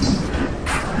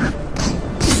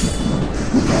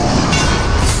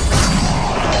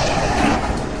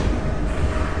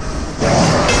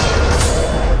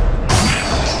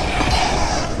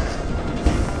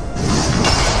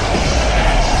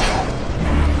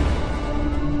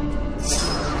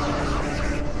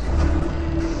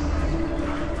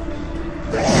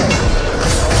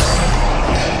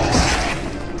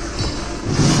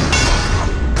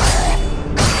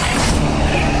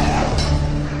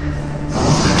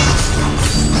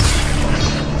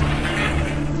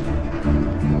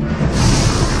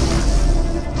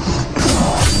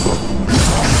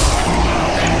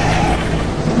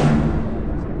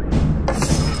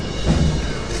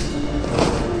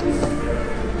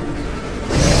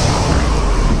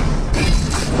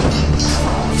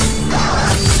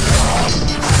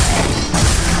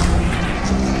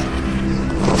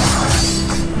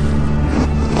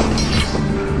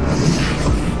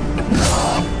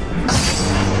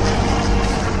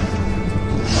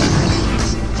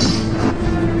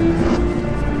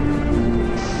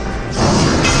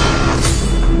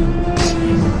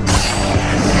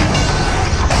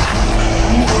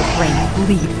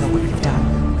 bleed for what you've done.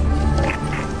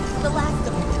 The last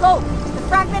of them. Go! The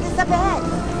fragment is up ahead!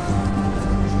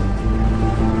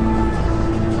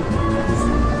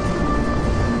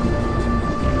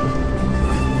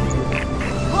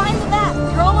 Climb the map!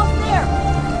 You're almost there!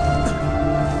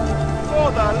 For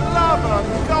the love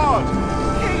of God!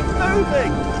 Keep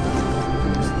moving!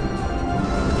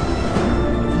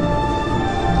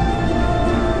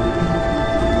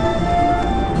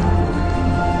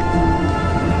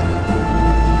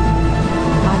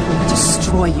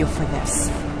 Destroy you for this.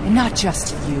 And not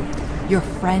just you. Your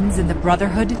friends in the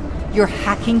Brotherhood, your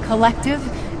hacking collective,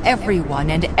 everyone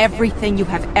and everything you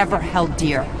have ever held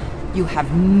dear. You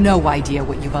have no idea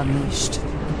what you've unleashed.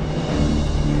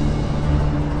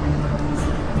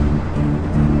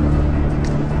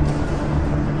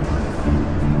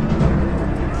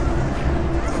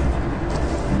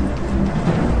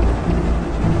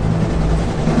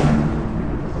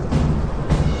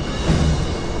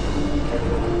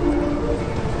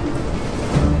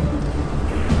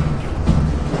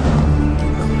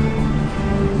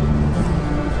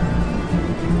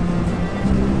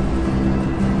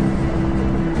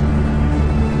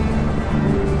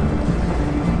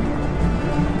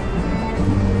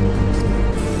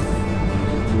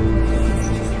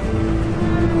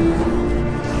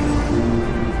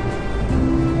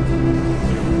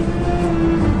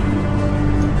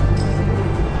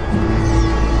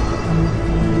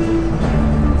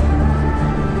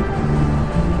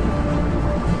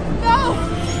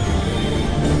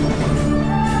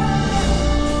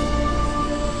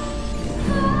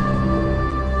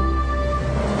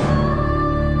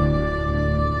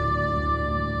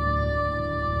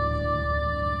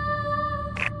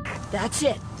 That's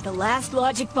it. The last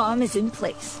logic bomb is in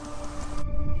place.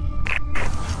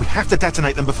 We have to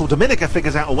detonate them before Dominica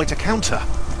figures out a way to counter.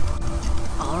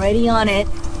 Already on it.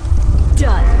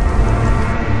 Done.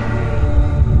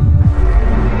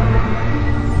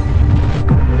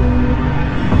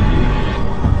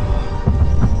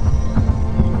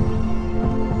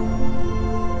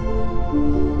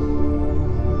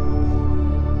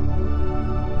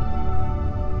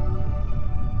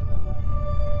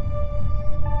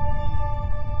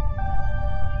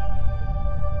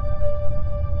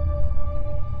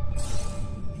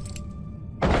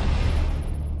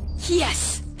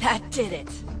 Yes, that did it.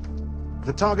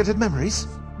 The targeted memories?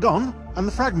 Gone? And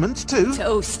the fragment, too?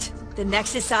 Toast. The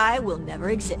Nexus Eye will never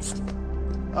exist.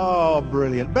 Oh,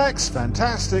 brilliant. Bex,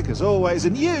 fantastic, as always.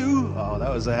 And you? Oh,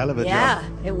 that was a hell of a job. Yeah,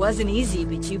 it wasn't easy,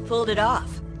 but you pulled it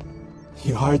off.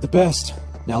 You hired the best.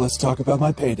 Now let's talk about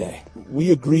my payday.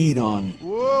 We agreed on...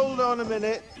 Hold on a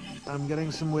minute. I'm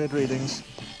getting some weird readings.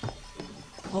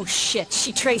 Oh shit,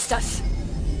 she traced us.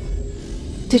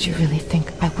 Did you really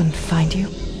think I wouldn't find you?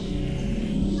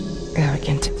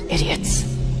 Arrogant idiots.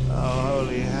 Oh,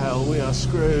 holy hell, we are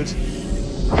screwed.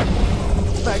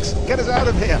 Bex, get us out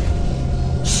of here!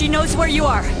 She knows where you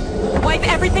are. Wipe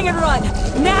everything and run!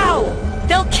 Now!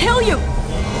 They'll kill you!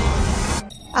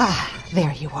 Ah,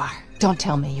 there you are. Don't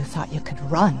tell me you thought you could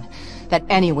run. That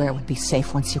anywhere would be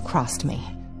safe once you crossed me.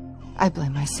 I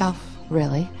blame myself,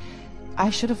 really. I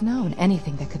should have known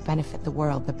anything that could benefit the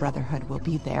world. The Brotherhood will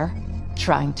be there,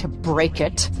 trying to break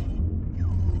it.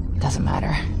 Doesn't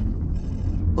matter.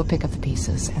 We'll pick up the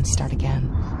pieces and start again.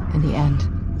 In the end,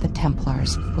 the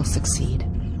Templars will succeed.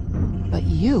 But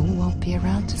you won't be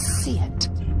around to see it.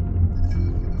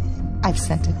 I've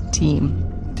sent a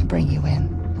team to bring you in,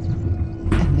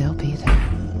 and they'll be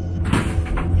there.